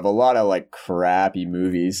producer of a lot of like crappy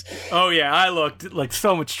movies. Oh yeah, I looked like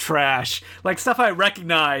so much trash, like stuff I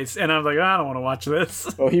recognize, and I was like, I don't want to watch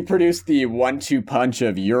this. Well, he produced the 1-2 punch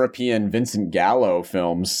of European Vincent Gallo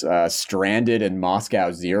films, Stranded and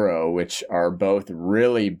Moscow Zero, which are both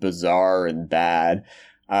really bizarre and bad.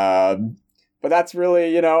 But that's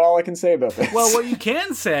really, all I can say about this. Well, what you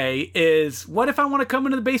can say is, what if I want to come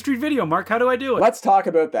into the Bay Street Video, Mark? How do I do it? Let's talk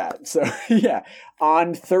about that. So,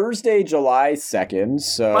 on Thursday, July 2nd,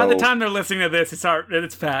 so... By the time they're listening to this,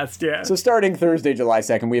 it's past, yeah. So starting Thursday, July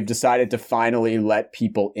 2nd, we have decided to finally let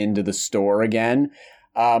people into the store again.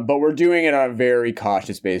 But we're doing it on a very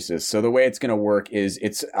cautious basis. So the way it's going to work is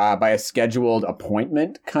it's by a scheduled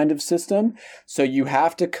appointment kind of system. So you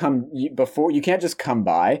have to you can't just come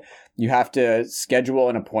by. You have to schedule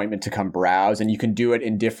an appointment to come browse, and you can do it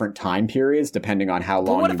in different time periods depending on how long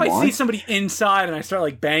you want. But what if I see somebody inside and I start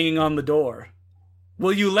like banging on the door?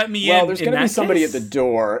 Will you let me in? Well, there's going to be somebody at the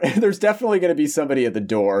door. There's definitely going to be somebody at the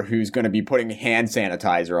door who's going to be putting hand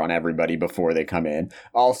sanitizer on everybody before they come in.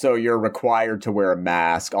 Also, you're required to wear a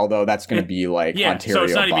mask, although that's going to be like Ontario so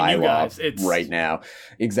it's not even you bylaw guys. It's... right now.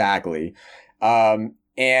 Exactly.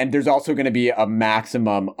 And there's also going to be a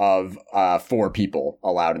maximum of 4 people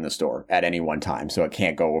allowed in the store at any one time, so it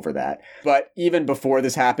can't go over that. But even before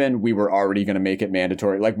this happened, we were already going to make it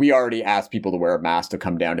mandatory. Like, we already asked people to wear a mask to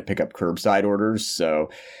come down to pick up curbside orders, so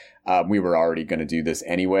we were already going to do this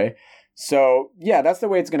anyway. So, yeah, that's the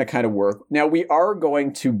way it's going to kind of work. Now, we are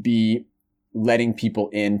going to be letting people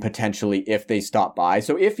in potentially if they stop by.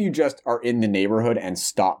 So if you just are in the neighborhood and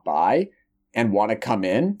stop by and want to come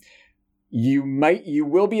in, you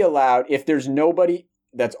will be allowed, if there's nobody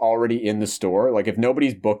that's already in the store, like if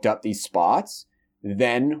nobody's booked up these spots,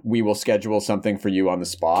 then we will schedule something for you on the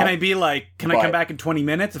spot. Can I come back in 20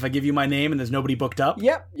 minutes if I give you my name and there's nobody booked up?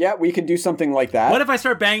 Yeah, we can do something like that. What if I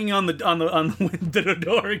start banging on the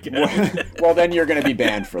door again? Well, then you're going to be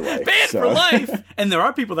banned for life. For life? And there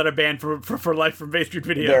are people that are banned for life from Bay Street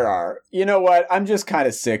Video. There are. You know what? I'm just kind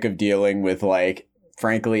of sick of dealing with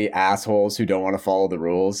frankly, assholes who don't want to follow the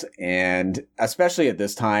rules, and especially at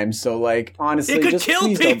this time. So, honestly, it could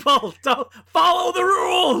kill people. Don't follow the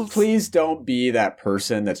rules. Please don't be that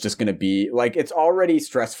person that's just going to be it's already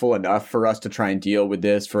stressful enough for us to try and deal with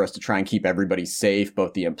this, for us to try and keep everybody safe,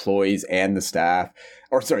 both the employees and the staff.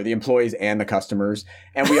 The employees and the customers.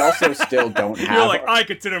 And we also still don't have... You're like, I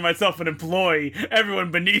consider myself an employee. Everyone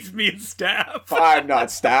beneath me is staff. I'm not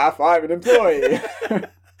staff. I'm an employee.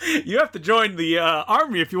 You have to join the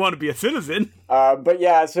army if you want to be a citizen. But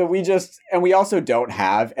yeah, so we also don't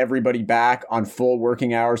have everybody back on full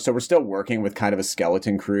working hours. So we're still working with kind of a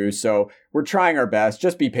skeleton crew. So we're trying our best.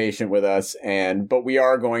 Just be patient with us. But we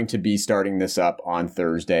are going to be starting this up on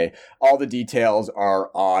Thursday. All the details are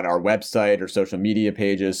on our website or social media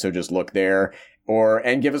pages. So just look there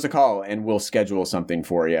and give us a call and we'll schedule something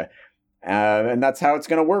for you. And that's how it's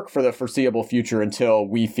going to work for the foreseeable future until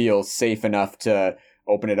we feel safe enough to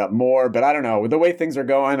open it up more. But I don't know. With the way things are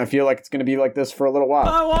going, I feel like it's going to be like this for a little while.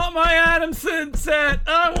 I want my Adamson set.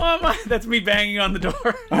 That's me banging on the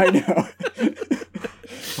door. I know.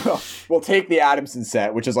 Well, we'll take the Adamson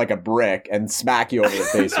set, which is like a brick, and smack you over the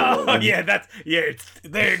face with it.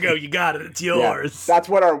 There you go. You got it. It's yours. Yeah, that's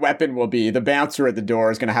what our weapon will be. The bouncer at the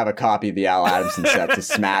door is going to have a copy of the Al Adamson set to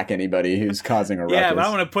smack anybody who's causing a ruckus. Yeah, but I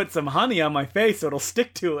want to put some honey on my face so it'll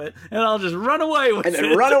stick to it, and I'll just run away with it. And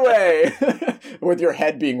then run away with your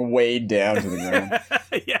head being weighed down to the ground.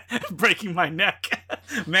 Yeah, breaking my neck.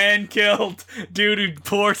 Man killed due to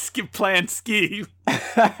poor planned scheme.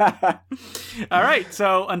 All right,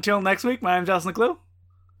 so until next week, my name's Justin LeClue.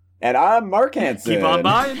 And I'm Mark Hansen. Keep on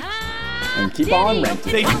buying. And keep on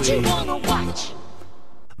renting.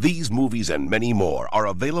 These movies and many more are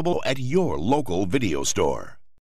available at your local video store.